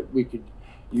possible that we could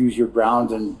use your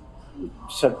grounds and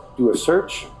do a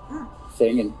search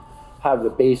thing and have the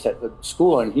base at the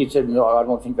school? And he said, no, I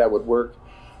don't think that would work.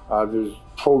 There's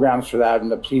programs for that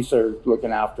and the police are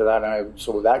looking after that. And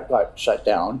so that got shut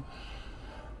down,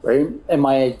 right? And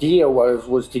my idea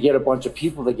was to get a bunch of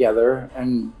people together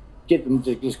and get them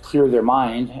to just clear their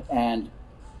mind, and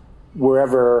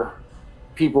wherever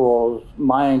people's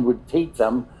mind would take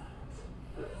them,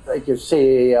 like you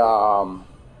say,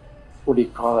 what do you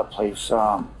call that place?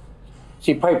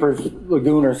 Say Piper's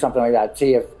Lagoon or something like that.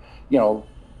 Say if,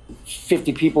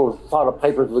 50 people thought of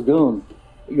Piper's Lagoon,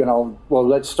 well,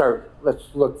 let's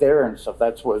look there and stuff.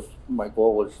 That's what my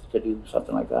goal was, to do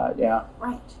something like that. Yeah.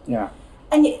 Right. Yeah.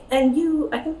 And you,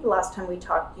 I think the last time we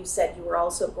talked, you said you were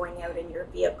also going out in your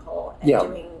vehicle and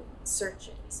doing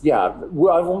searches. Yeah.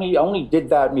 Well, I only did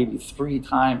that maybe 3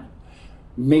 times,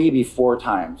 maybe 4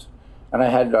 times. And I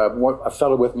had a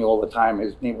fellow with me all the time.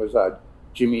 His name was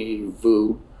Jimmy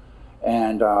Vu.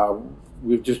 And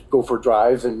we'd just go for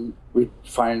drives and we'd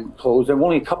find clothes. And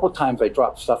only a couple of times I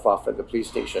dropped stuff off at the police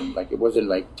station. Like, it wasn't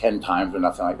like 10 times or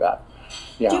nothing like that.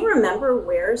 Yeah. Do you remember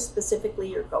where specifically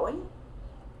you're going?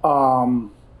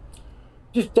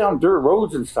 Just down dirt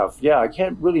roads and stuff. Yeah, I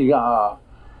can't really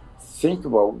think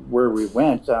about where we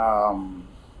went. Up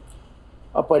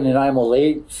by Nanaimo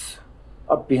Lakes.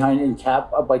 Up behind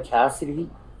up by Cassidy,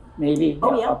 maybe.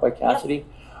 Oh, yeah. Up by Cassidy.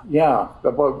 Yeah.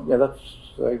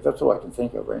 That's all I can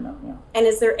think of right now. Yeah. And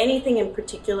is there anything in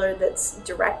particular that's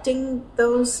directing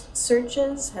those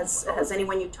searches? Has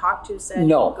anyone you talked to said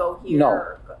go here?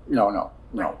 No.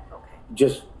 Right. Okay.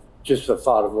 Just the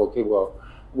thought of, okay, well,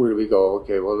 where do we go?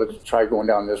 Okay, well, let's try going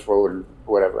down this road or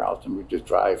whatever else, and we just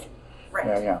drive. Right.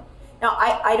 Yeah. Now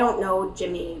I don't know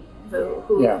Jimmy.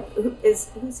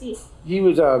 Who's he? He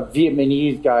was a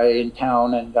Vietnamese guy in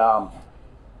town, and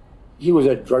he was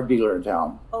a drug dealer in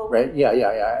town, right? Yeah.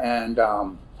 And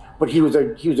but he was a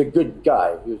good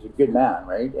guy. He was a good man,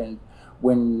 right? And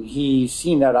when he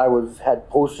seen that I had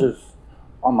posters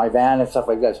on my van and stuff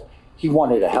like this, he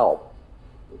wanted to help,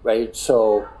 right?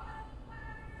 So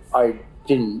I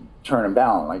didn't turn him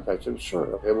down. Like, I said, sure,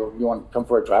 okay, well, you want to come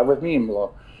for a drive with me, and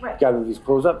we'll gather these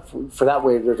clothes up. For that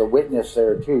way, there's a witness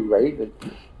there too, right? That,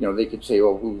 they could say,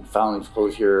 "Oh, who found these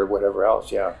clothes here?" or whatever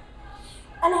else. Yeah.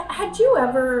 And had you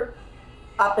ever,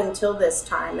 up until this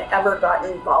time, ever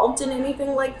gotten involved in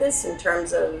anything like this in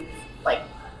terms of like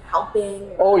helping?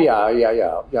 Oh yeah.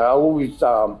 I always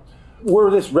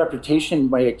where this reputation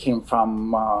might have came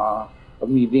from of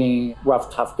me being a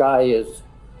rough, tough guy is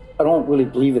I don't really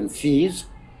believe in thieves,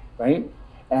 right?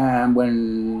 And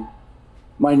when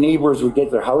my neighbors would get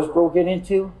their house broken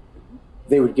into,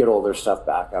 they would get all their stuff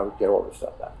back. I would get all their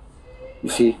stuff back. You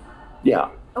see? Yeah.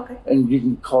 Okay. And you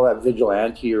can call that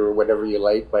vigilante or whatever you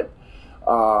like, but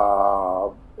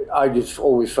I just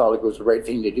always felt it was the right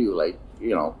thing to do. Like,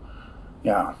 yeah.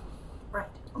 Right.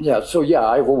 Yeah, so yeah,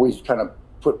 I've always kind of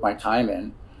put my time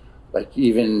in. Like,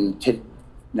 even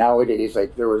nowadays,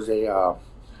 like, there was a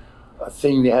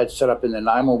thing they had set up in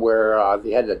Nanaimo where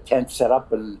they had a tent set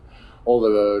up and all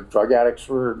the drug addicts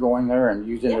were going there and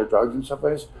using their drugs and stuff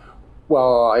like this.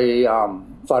 Well, I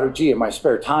thought, gee, in my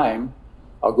spare time,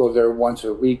 I'll go there once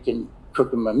a week and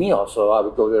cook them a meal. So I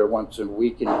would go there once a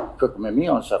week and cook them a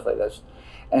meal and stuff like this.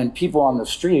 And people on the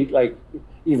street, like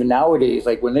even nowadays,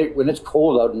 like when it's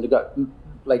cold out and they got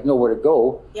like nowhere to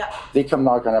go, they come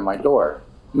knocking on my door.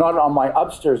 Not on my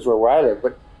upstairs door where I live,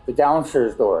 but the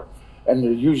downstairs door. And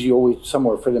there's usually always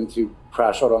somewhere for them to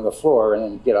crash out on the floor and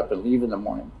then get up and leave in the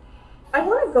morning. I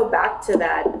want to go back to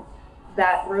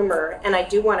that rumor, and I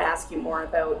do want to ask you more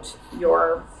about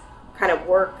your kind of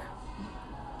work,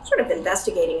 sort of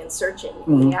investigating and searching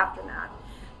in the aftermath.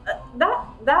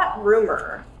 That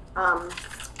rumor,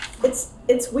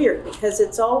 it's weird because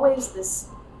it's always this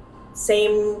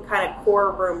same kind of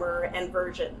core rumor and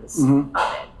versions of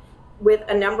it, with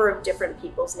a number of different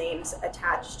people's names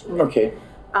attached to it. Okay.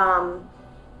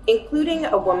 Including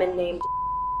a woman named.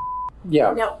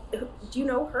 Yeah. Now, do you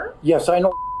know her? Yes, I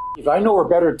know. I know her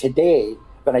better today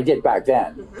than I did back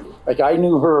then. Like I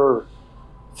knew her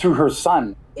through her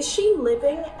son. Is she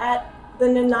living at the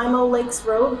Nanaimo Lakes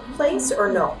Road place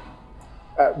or no?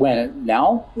 When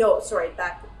now? No, sorry,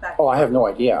 back. Oh, I have no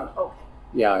idea. Okay.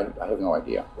 Yeah, I have no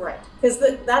idea. Right, because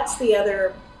that's the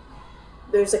other.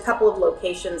 There's a couple of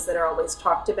locations that are always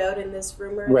talked about in this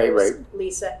rumor. Right.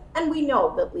 Lisa, and we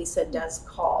know that Lisa does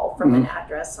call from an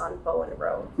address on Bowen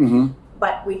Road,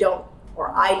 but we don't,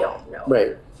 or I don't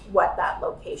know what that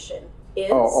location is.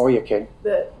 Oh, okay.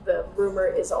 The rumor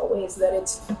is always that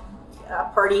it's a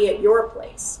party at your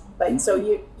place, but so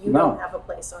you don't have a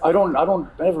place on.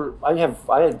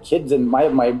 I had kids, and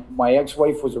my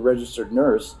ex-wife was a registered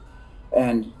nurse,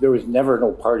 and there was never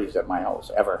no parties at my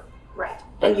house ever. Right,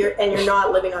 and you're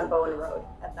not living on Bowen Road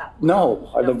at that point. No,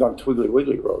 I lived on Twiggly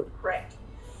Wiggly Road. Right,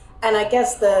 and I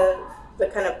guess the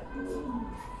kind of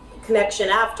connection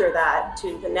after that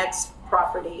to the next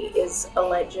property is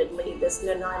allegedly this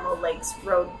Nanaimo Lakes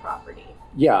Road property.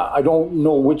 Yeah, I don't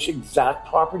know which exact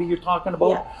property you're talking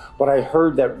about, but I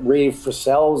heard that Ray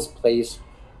Frisell's place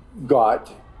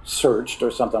got searched or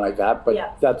something like that,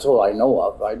 but that's all I know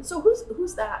of. So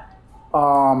who's that?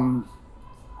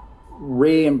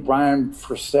 Ray and Brian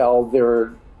Frisell,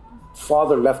 their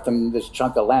father left them this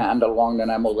chunk of land along the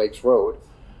Nanaimo Lakes Road.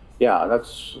 Yeah,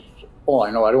 that's all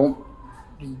I know.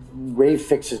 Ray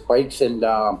fixes bikes, and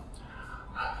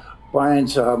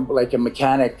Brian's like a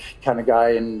mechanic kind of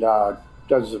guy, and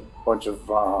does a bunch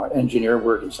of engineer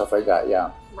work and stuff like that,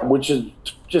 which is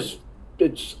just,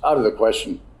 it's out of the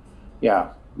question.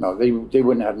 Yeah, no, they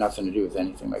wouldn't have nothing to do with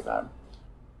anything like that.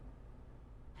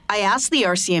 I asked the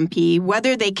RCMP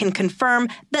whether they can confirm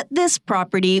that this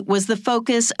property was the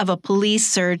focus of a police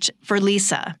search for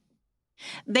Lisa.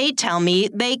 They tell me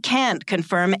they can't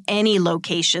confirm any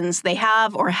locations they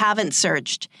have or haven't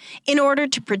searched in order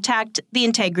to protect the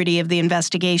integrity of the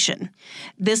investigation.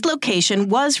 This location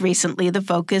was recently the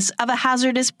focus of a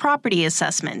hazardous property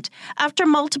assessment after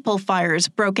multiple fires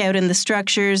broke out in the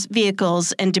structures,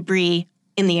 vehicles, and debris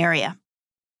in the area.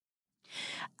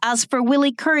 As for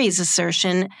Willie Curry's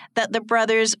assertion that the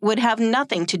brothers would have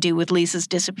nothing to do with Lisa's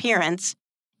disappearance,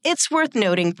 it's worth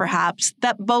noting, perhaps,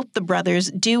 that both the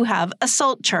brothers do have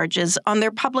assault charges on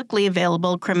their publicly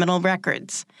available criminal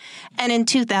records. And in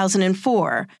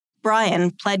 2004, Brian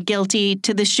pled guilty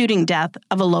to the shooting death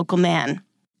of a local man.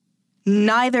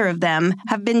 Neither of them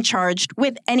have been charged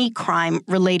with any crime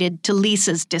related to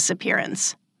Lisa's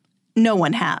disappearance. No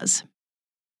one has.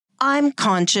 I'm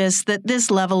conscious that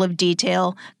this level of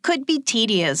detail could be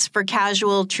tedious for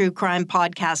casual true crime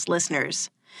podcast listeners.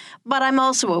 But I'm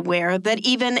also aware that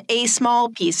even a small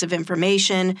piece of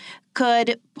information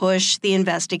could push the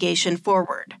investigation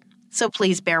forward. So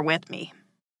please bear with me.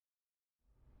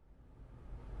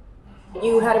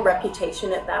 You had a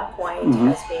reputation at that point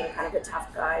as being kind of a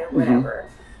tough guy or whatever.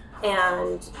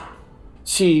 And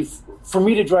see, for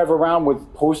me to drive around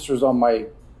with posters on my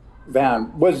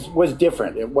van was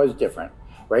different. It was different,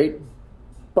 right?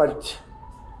 But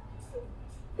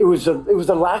it was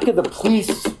a lack of the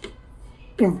police,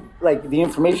 like the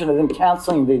information of them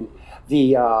canceling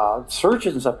the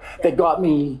searches and stuff that got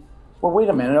me. Well, wait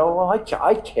a minute. Well,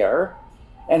 I care,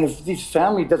 and if this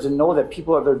family doesn't know that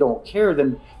people out there don't care,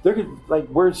 then they're gonna, like,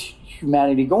 where's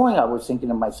humanity going? I was thinking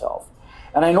to myself,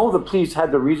 and I know the police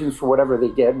had the reasons for whatever they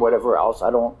did, whatever else. I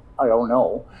don't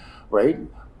know, right?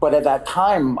 But at that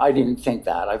time, I didn't think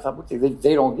that. I thought,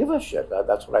 they don't give a shit.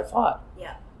 That's what I thought.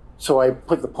 Yeah. So I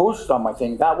put the posters on my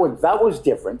thing. That was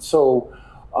different. So,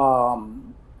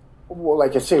 well,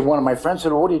 like I say, one of my friends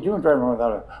said, well, "What are you doing driving around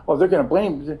without it?" Well, they're going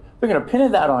to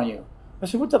pin that on you. I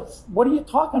said, what are you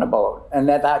talking about? And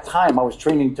at that time, I was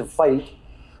training to fight,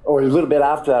 or a little bit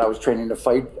after that, I was training to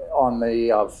fight on the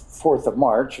 4th of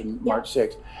March, and March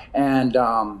 6th. And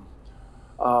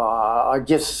I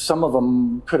guess some of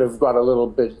them could have got a little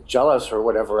bit jealous or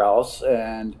whatever else,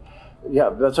 and Yeah,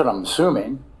 that's what I'm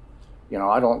assuming.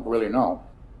 I don't really know.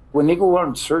 When they go out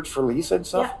and search for Lisa and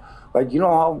stuff, like,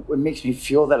 how it makes me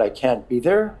feel that I can't be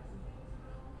there?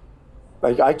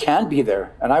 Like, I can be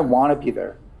there, and I want to be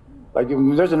there. Like,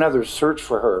 if there's another search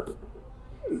for her,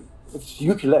 if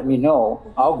you can let me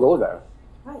know, I'll go there.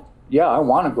 Right. Yeah, I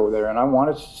want to go there, and I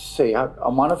want to say, I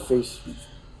want to face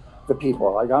the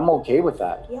people. Like, I'm okay with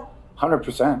that. Yeah.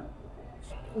 100%.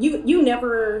 You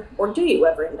never, or do you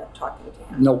ever end up talking to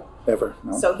him? No, ever.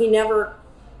 No. So he never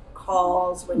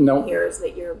calls when No. he hears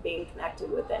that you're being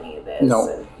connected with any of this?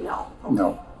 No. No. Okay.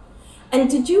 No. And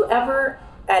did you ever,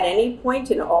 at any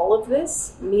point in all of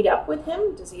this, meet up with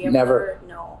him? Does he ever? Never.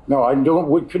 No. No, I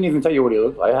couldn't even tell you what he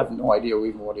looked like. I have no idea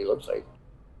even what he looks like.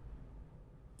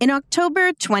 In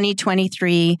October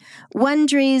 2023,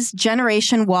 Wondery's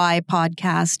Generation Y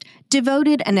podcast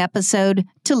devoted an episode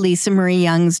to Lisa Marie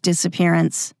Young's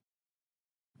disappearance.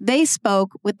 They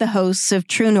spoke with the hosts of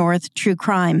True North True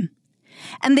Crime,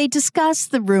 and they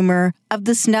discussed the rumor of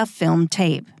the snuff film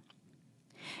tape.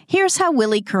 Here's how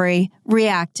Willie Curry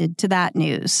reacted to that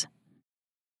news.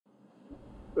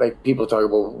 Like, people talk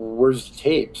about, where's the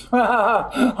tapes?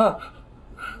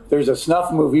 There's a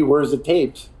snuff movie, where's the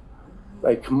tapes?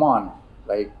 Like, come on.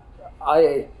 Like,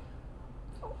 I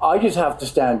just have to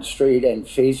stand straight and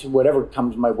face whatever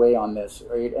comes my way on this,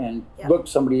 right? And look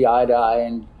somebody eye to eye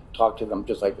and talk to them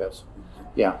just like this.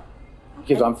 Yeah.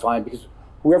 Because I'm fine. Because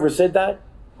whoever said that,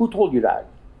 who told you that?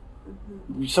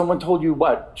 Someone told you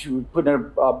what? To put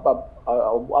in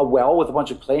a well with a bunch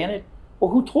of clay in it?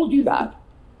 Well, who told you that?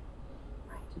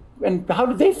 And how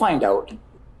did they find out?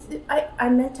 I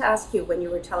meant to ask you when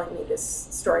you were telling me this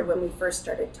story when we first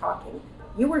started talking.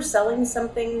 You were selling some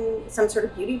sort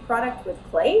of beauty product with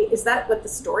clay? Is that what the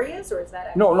story is, or is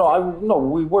that? No,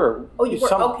 we were. Oh, you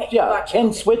were? Okay. Yeah, gotcha.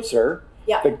 Ken Switzer,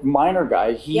 the miner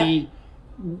guy, he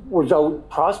was out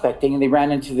prospecting, and they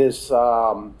ran into this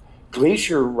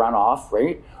glacier runoff,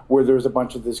 right, where there was a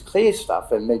bunch of this clay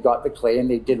stuff, and they got the clay and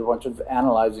they did a bunch of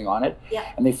analyzing on it,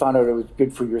 and they found out it was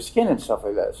good for your skin and stuff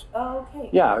like this. Oh, okay.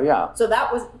 Yeah. So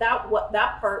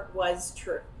that part was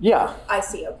true. Yeah. I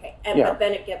see. Okay, but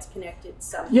then it gets connected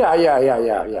somehow. Yeah.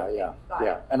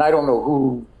 And I don't know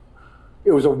who.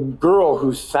 It was a girl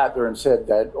who sat there and said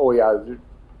that. Oh yeah,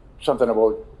 something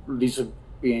about Lisa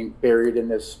being buried in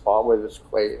this spot where this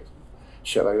clay is.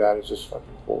 Shit like that is just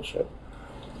fucking bullshit.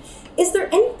 Is there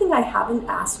anything I haven't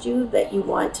asked you that you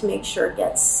want to make sure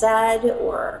gets said,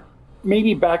 or?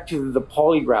 Maybe back to the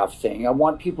polygraph thing. I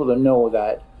want people to know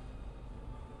that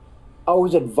I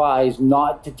was advised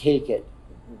not to take it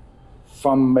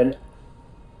from a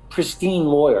pristine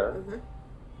lawyer,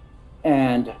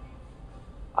 and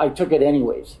I took it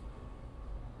anyways.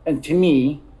 And to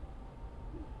me,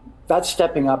 that's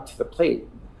stepping up to the plate,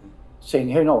 saying,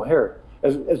 here,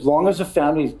 as long as the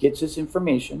family gets this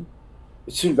information,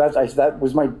 as soon as that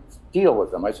was my deal with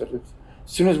them. I said, as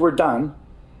soon as we're done,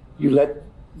 you let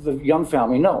the Young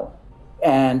family know.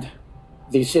 And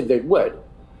they said they would.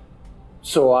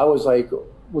 So I was like,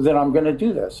 well, then I'm going to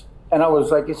do this. And I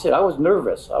was, like I said, I was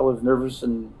nervous. I was nervous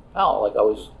and I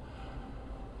was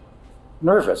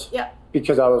nervous. Yeah.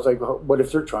 Because I was like, what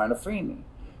if they're trying to frame me?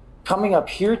 Coming up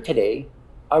here today,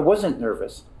 I wasn't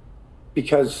nervous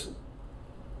because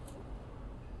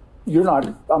I'm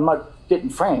not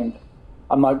getting framed.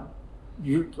 I'm not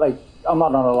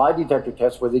on a lie detector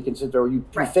test where they can sit there, you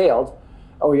failed.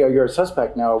 Oh yeah, you're a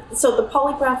suspect now. So the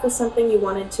polygraph was something you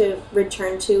wanted to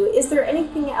return to. Is there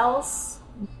anything else?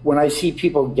 When I see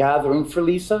people gathering for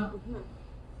Lisa,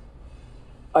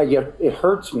 it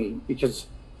hurts me because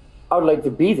I would like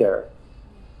to be there.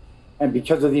 And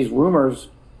because of these rumors,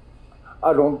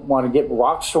 I don't want to get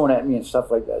rocks thrown at me and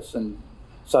stuff like this and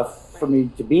stuff for me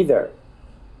to be there.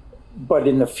 But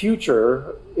in the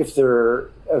future, if there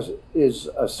is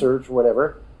a search or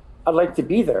whatever, I'd like to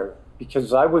be there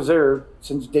because I was there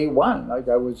since day one. Like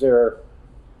I was there,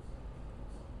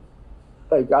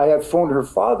 like I had phoned her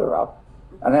father up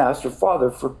and I asked her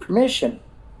father for permission.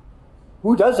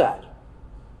 Who does that?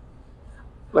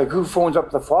 Like who phones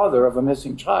up the father of a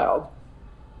missing child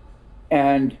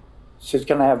and says,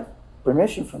 can I have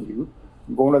permission from you?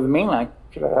 I'm going to the mainland.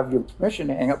 Could I have your permission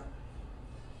to hang up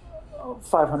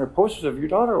 500 posters of your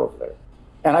daughter over there?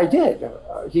 And I did.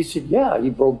 He said, yeah. He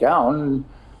broke down and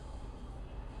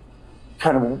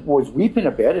kind of was weeping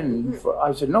a bit. And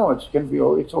I said, no, it's going to be,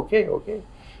 it's okay. And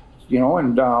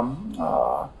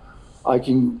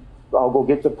I'll go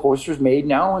get the posters made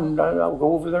now and I'll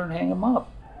go over there and hang them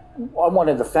up. I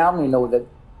wanted the family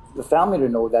to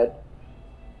know that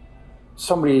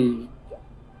somebody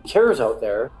cares out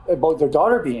there about their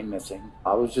daughter being missing.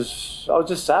 I was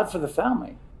just sad for the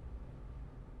family.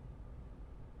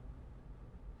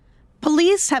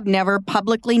 Police have never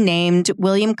publicly named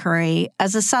William Curry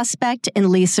as a suspect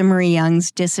in Lisa Marie Young's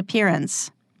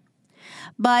disappearance.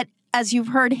 But as you've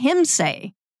heard him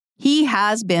say, he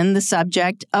has been the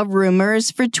subject of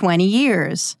rumors for 20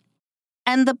 years.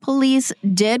 And the police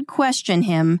did question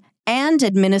him and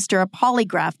administer a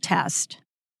polygraph test.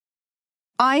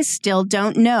 I still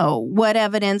don't know what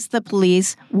evidence the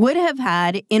police would have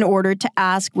had in order to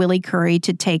ask Willie Curry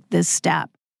to take this step.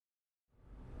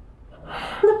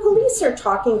 The police are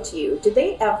talking to you. Did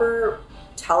they ever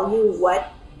tell you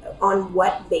on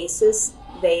what basis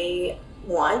they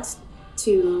want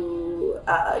to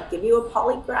give you a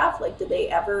polygraph? Like, did they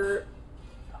ever?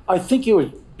 I think it was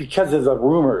because of the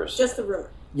rumors. Just the rumor.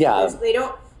 Yeah. They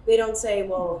don't say,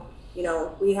 well,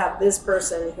 we have this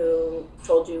person who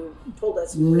told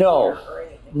us. No. Or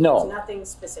anything. No. There's nothing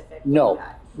specific. No. Like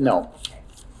that. No. Okay.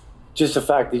 Just the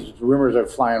fact these rumors are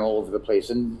flying all over the place,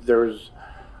 and there's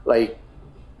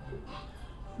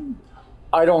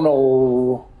I don't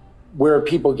know where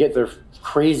people get their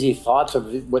crazy thoughts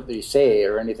of what they say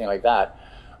or anything like that,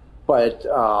 but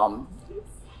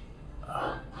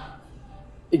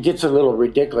it gets a little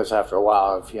ridiculous after a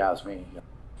while, if you ask me.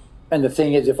 And the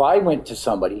thing is, if I went to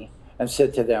somebody and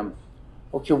said to them,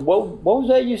 okay, what was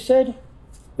that you said?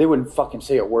 They wouldn't fucking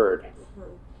say a word.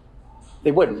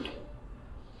 They wouldn't.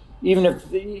 Even if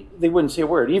they wouldn't say a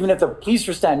word. Even if the police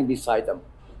were standing beside them.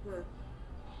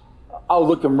 I'll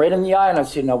look them right in the eye and I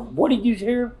say, now, what did you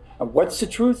hear? And what's the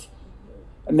truth?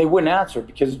 And they wouldn't answer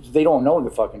because they don't know the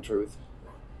fucking truth.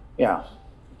 Yeah.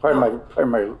 Part of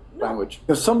my language.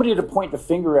 If somebody to point the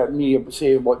finger at me,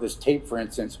 say about this tape, for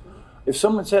instance, if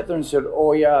someone sat there and said,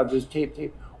 oh yeah, this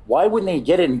tape, why wouldn't they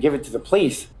get it and give it to the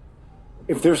police?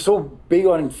 If they're so big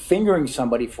on fingering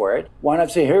somebody for it, why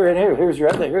not say, here's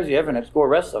the evidence, go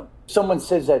arrest them. If someone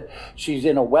says that she's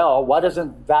in a well, why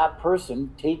doesn't that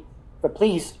person take the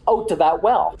police out to that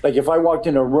well? Like if I walked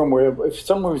in a room where if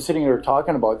someone was sitting there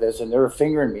talking about this and they were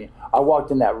fingering me, I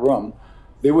walked in that room,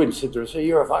 they wouldn't sit there and say,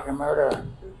 you're a fucking murderer.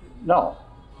 No.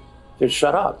 They'd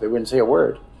shut up. They wouldn't say a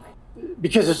word.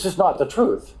 Because it's just not the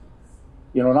truth.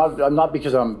 Not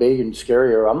because I'm big and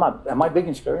scary, or am I big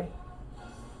and scary?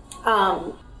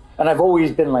 And I've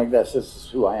always been like this. This is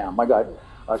who I am. I got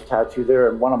a tattoo there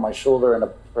and one on my shoulder and a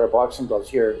pair of boxing gloves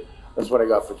here. That's what I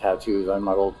got for tattoos. I'm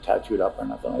not all tattooed up or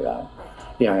nothing like that.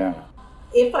 Yeah.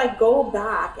 If I go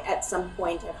back at some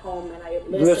point at home and I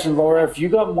listen... Listen, Laura, if you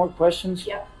got more questions,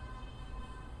 yep.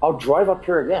 I'll drive up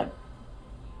here again.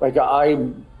 Like, I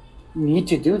need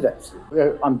to do this.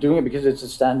 I'm doing it because it's a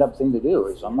stand-up thing to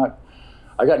do.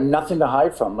 I got nothing to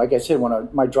hide from. Like I said, when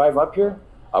my drive up here,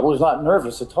 I was not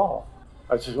nervous at all.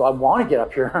 I said, I want to get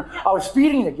up here. I was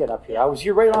speeding to get up here. I was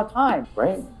here right on time,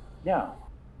 right? Yeah.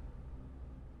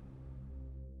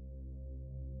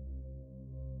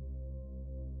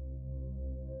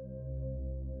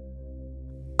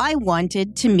 I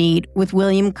wanted to meet with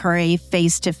William Curry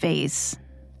face to face.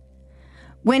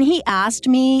 When he asked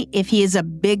me if he is a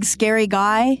big, scary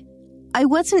guy, I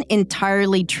wasn't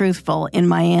entirely truthful in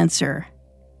my answer.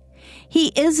 He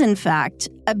is, in fact,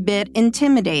 a bit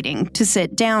intimidating to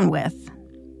sit down with.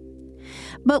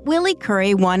 But Willie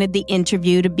Curry wanted the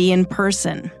interview to be in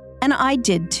person, and I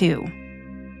did too.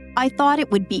 I thought it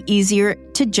would be easier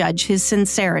to judge his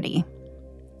sincerity.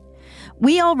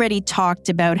 We already talked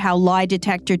about how lie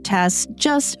detector tests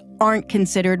just aren't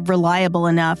considered reliable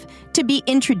enough to be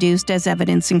introduced as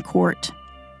evidence in court.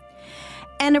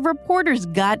 And a reporter's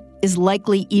gut is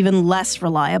likely even less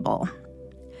reliable.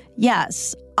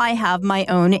 Yes, I have my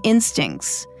own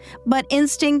instincts, but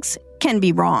instincts can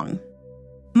be wrong.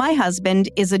 My husband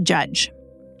is a judge.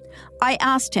 I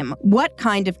asked him what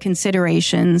kind of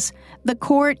considerations the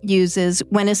court uses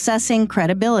when assessing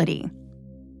credibility.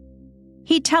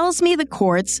 He tells me the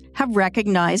courts have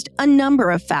recognized a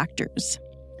number of factors.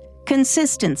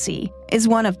 Consistency is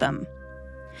one of them.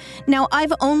 Now,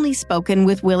 I've only spoken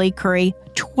with Willie Curry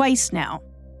twice now,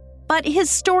 but his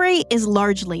story is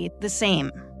largely the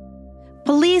same.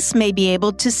 Police may be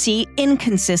able to see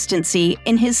inconsistency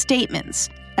in his statements,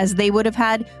 as they would have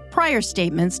had prior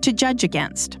statements to judge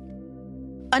against.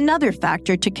 Another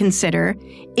factor to consider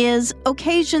is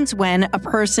occasions when a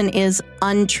person is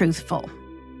untruthful.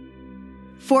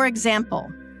 For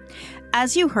example,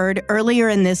 as you heard earlier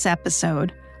in this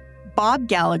episode, Bob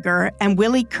Gallagher and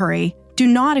Willie Curry do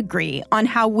not agree on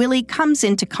how Willie comes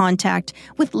into contact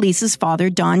with Lisa's father,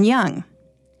 Don Young.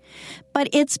 But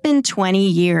it's been 20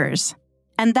 years,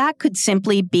 and that could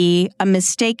simply be a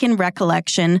mistaken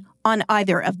recollection on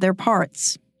either of their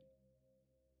parts.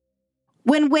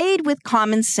 When weighed with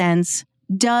common sense,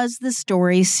 does the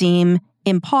story seem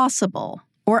impossible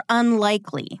or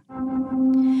unlikely?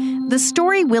 the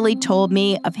story Willie told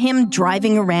me of him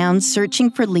driving around searching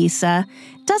for Lisa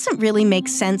doesn't really make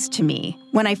sense to me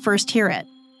when I first hear it.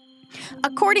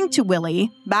 According to Willie,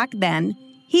 back then,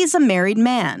 he's a married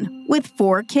man with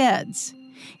 4 kids.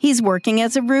 He's working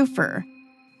as a roofer,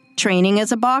 training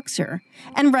as a boxer,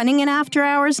 and running an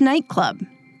after-hours nightclub.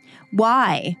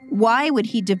 Why? Why would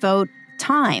he devote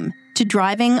time to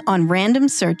driving on random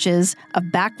searches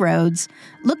of back roads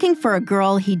looking for a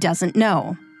girl he doesn't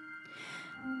know?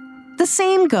 The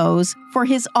same goes for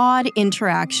his odd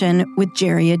interaction with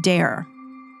Jerry Adair.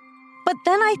 But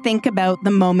then I think about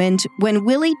the moment when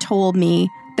Willie told me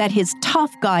that his tough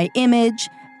guy image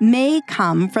may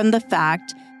come from the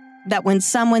fact that when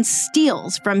someone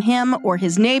steals from him or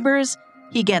his neighbors,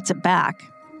 he gets it back.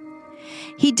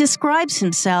 He describes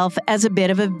himself as a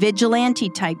bit of a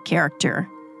vigilante-type character.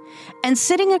 And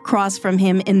sitting across from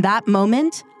him in that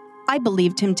moment, I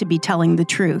believed him to be telling the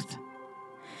truth.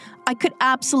 I could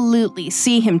absolutely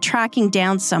see him tracking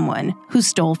down someone who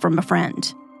stole from a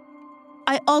friend.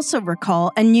 I also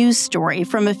recall a news story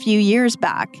from a few years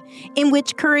back in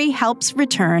which Curry helps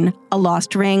return a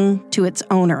lost ring to its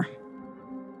owner.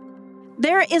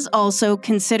 There is also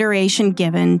consideration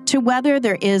given to whether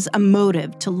there is a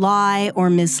motive to lie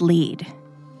or mislead.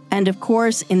 And of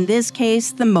course, in this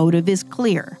case, the motive is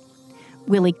clear.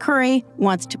 Willie Curry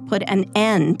wants to put an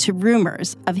end to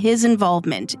rumors of his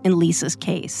involvement in Lisa's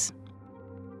case.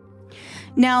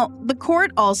 Now, the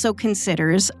court also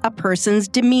considers a person's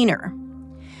demeanor.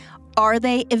 Are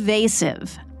they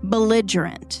evasive,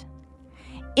 belligerent?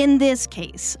 In this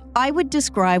case, I would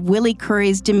describe Willie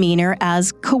Curry's demeanor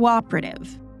as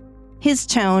cooperative. His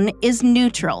tone is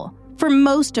neutral for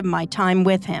most of my time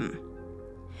with him.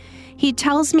 He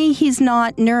tells me he's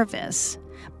not nervous,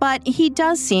 but he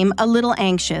does seem a little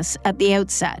anxious at the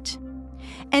outset.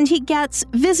 And he gets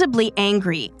visibly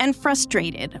angry and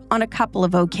frustrated on a couple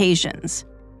of occasions,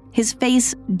 his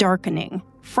face darkening,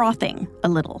 frothing a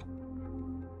little.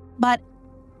 But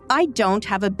I don't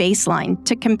have a baseline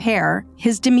to compare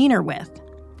his demeanor with.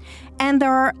 And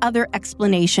there are other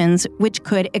explanations which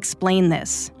could explain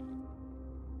this.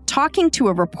 Talking to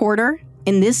a reporter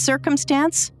in this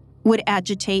circumstance would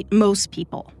agitate most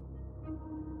people.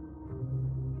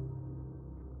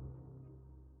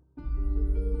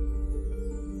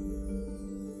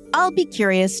 I'll be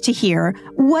curious to hear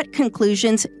what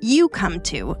conclusions you come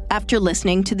to after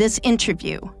listening to this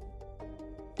interview.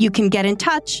 You can get in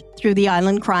touch through the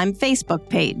Island Crime Facebook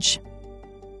page.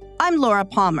 I'm Laura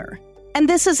Palmer, and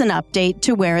this is an update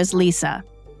to Where is Lisa?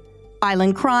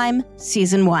 Island Crime,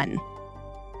 Season 1.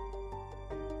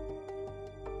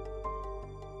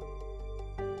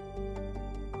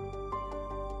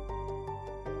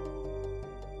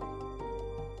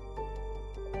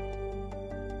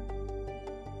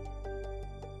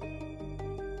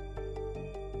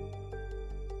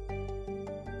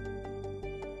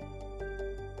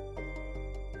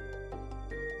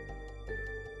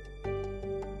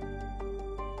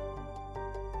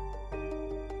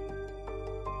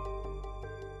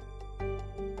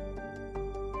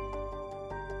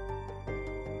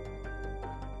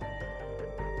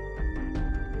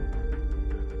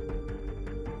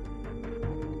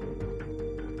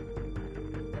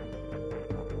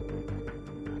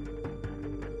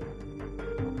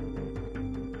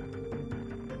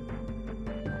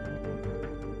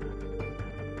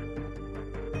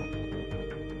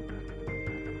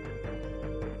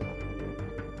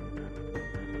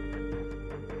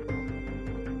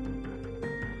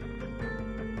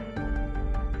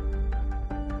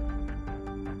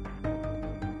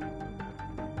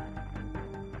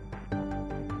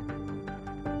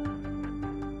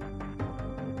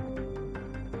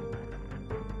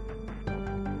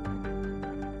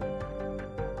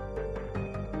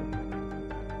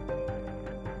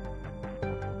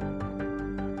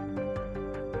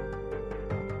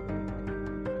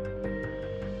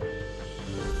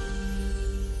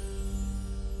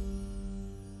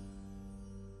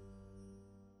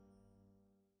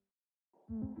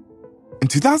 In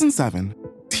 2007,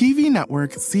 TV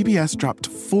network CBS dropped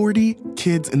 40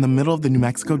 kids in the middle of the New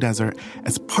Mexico desert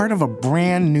as part of a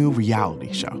brand new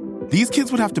reality show. These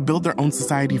kids would have to build their own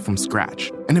society from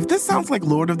scratch. And if this sounds like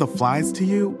Lord of the Flies to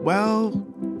you, well,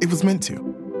 it was meant to.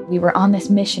 We were on this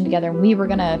mission together, and we were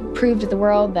going to prove to the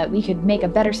world that we could make a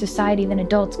better society than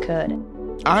adults could.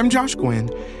 I'm Josh Gwynn,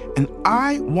 and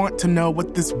I want to know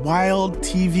what this wild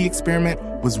TV experiment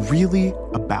was really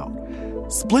about.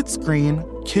 Split Screen,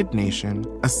 Kid Nation,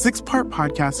 a 6-part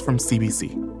podcast from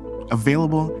CBC.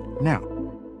 Available now.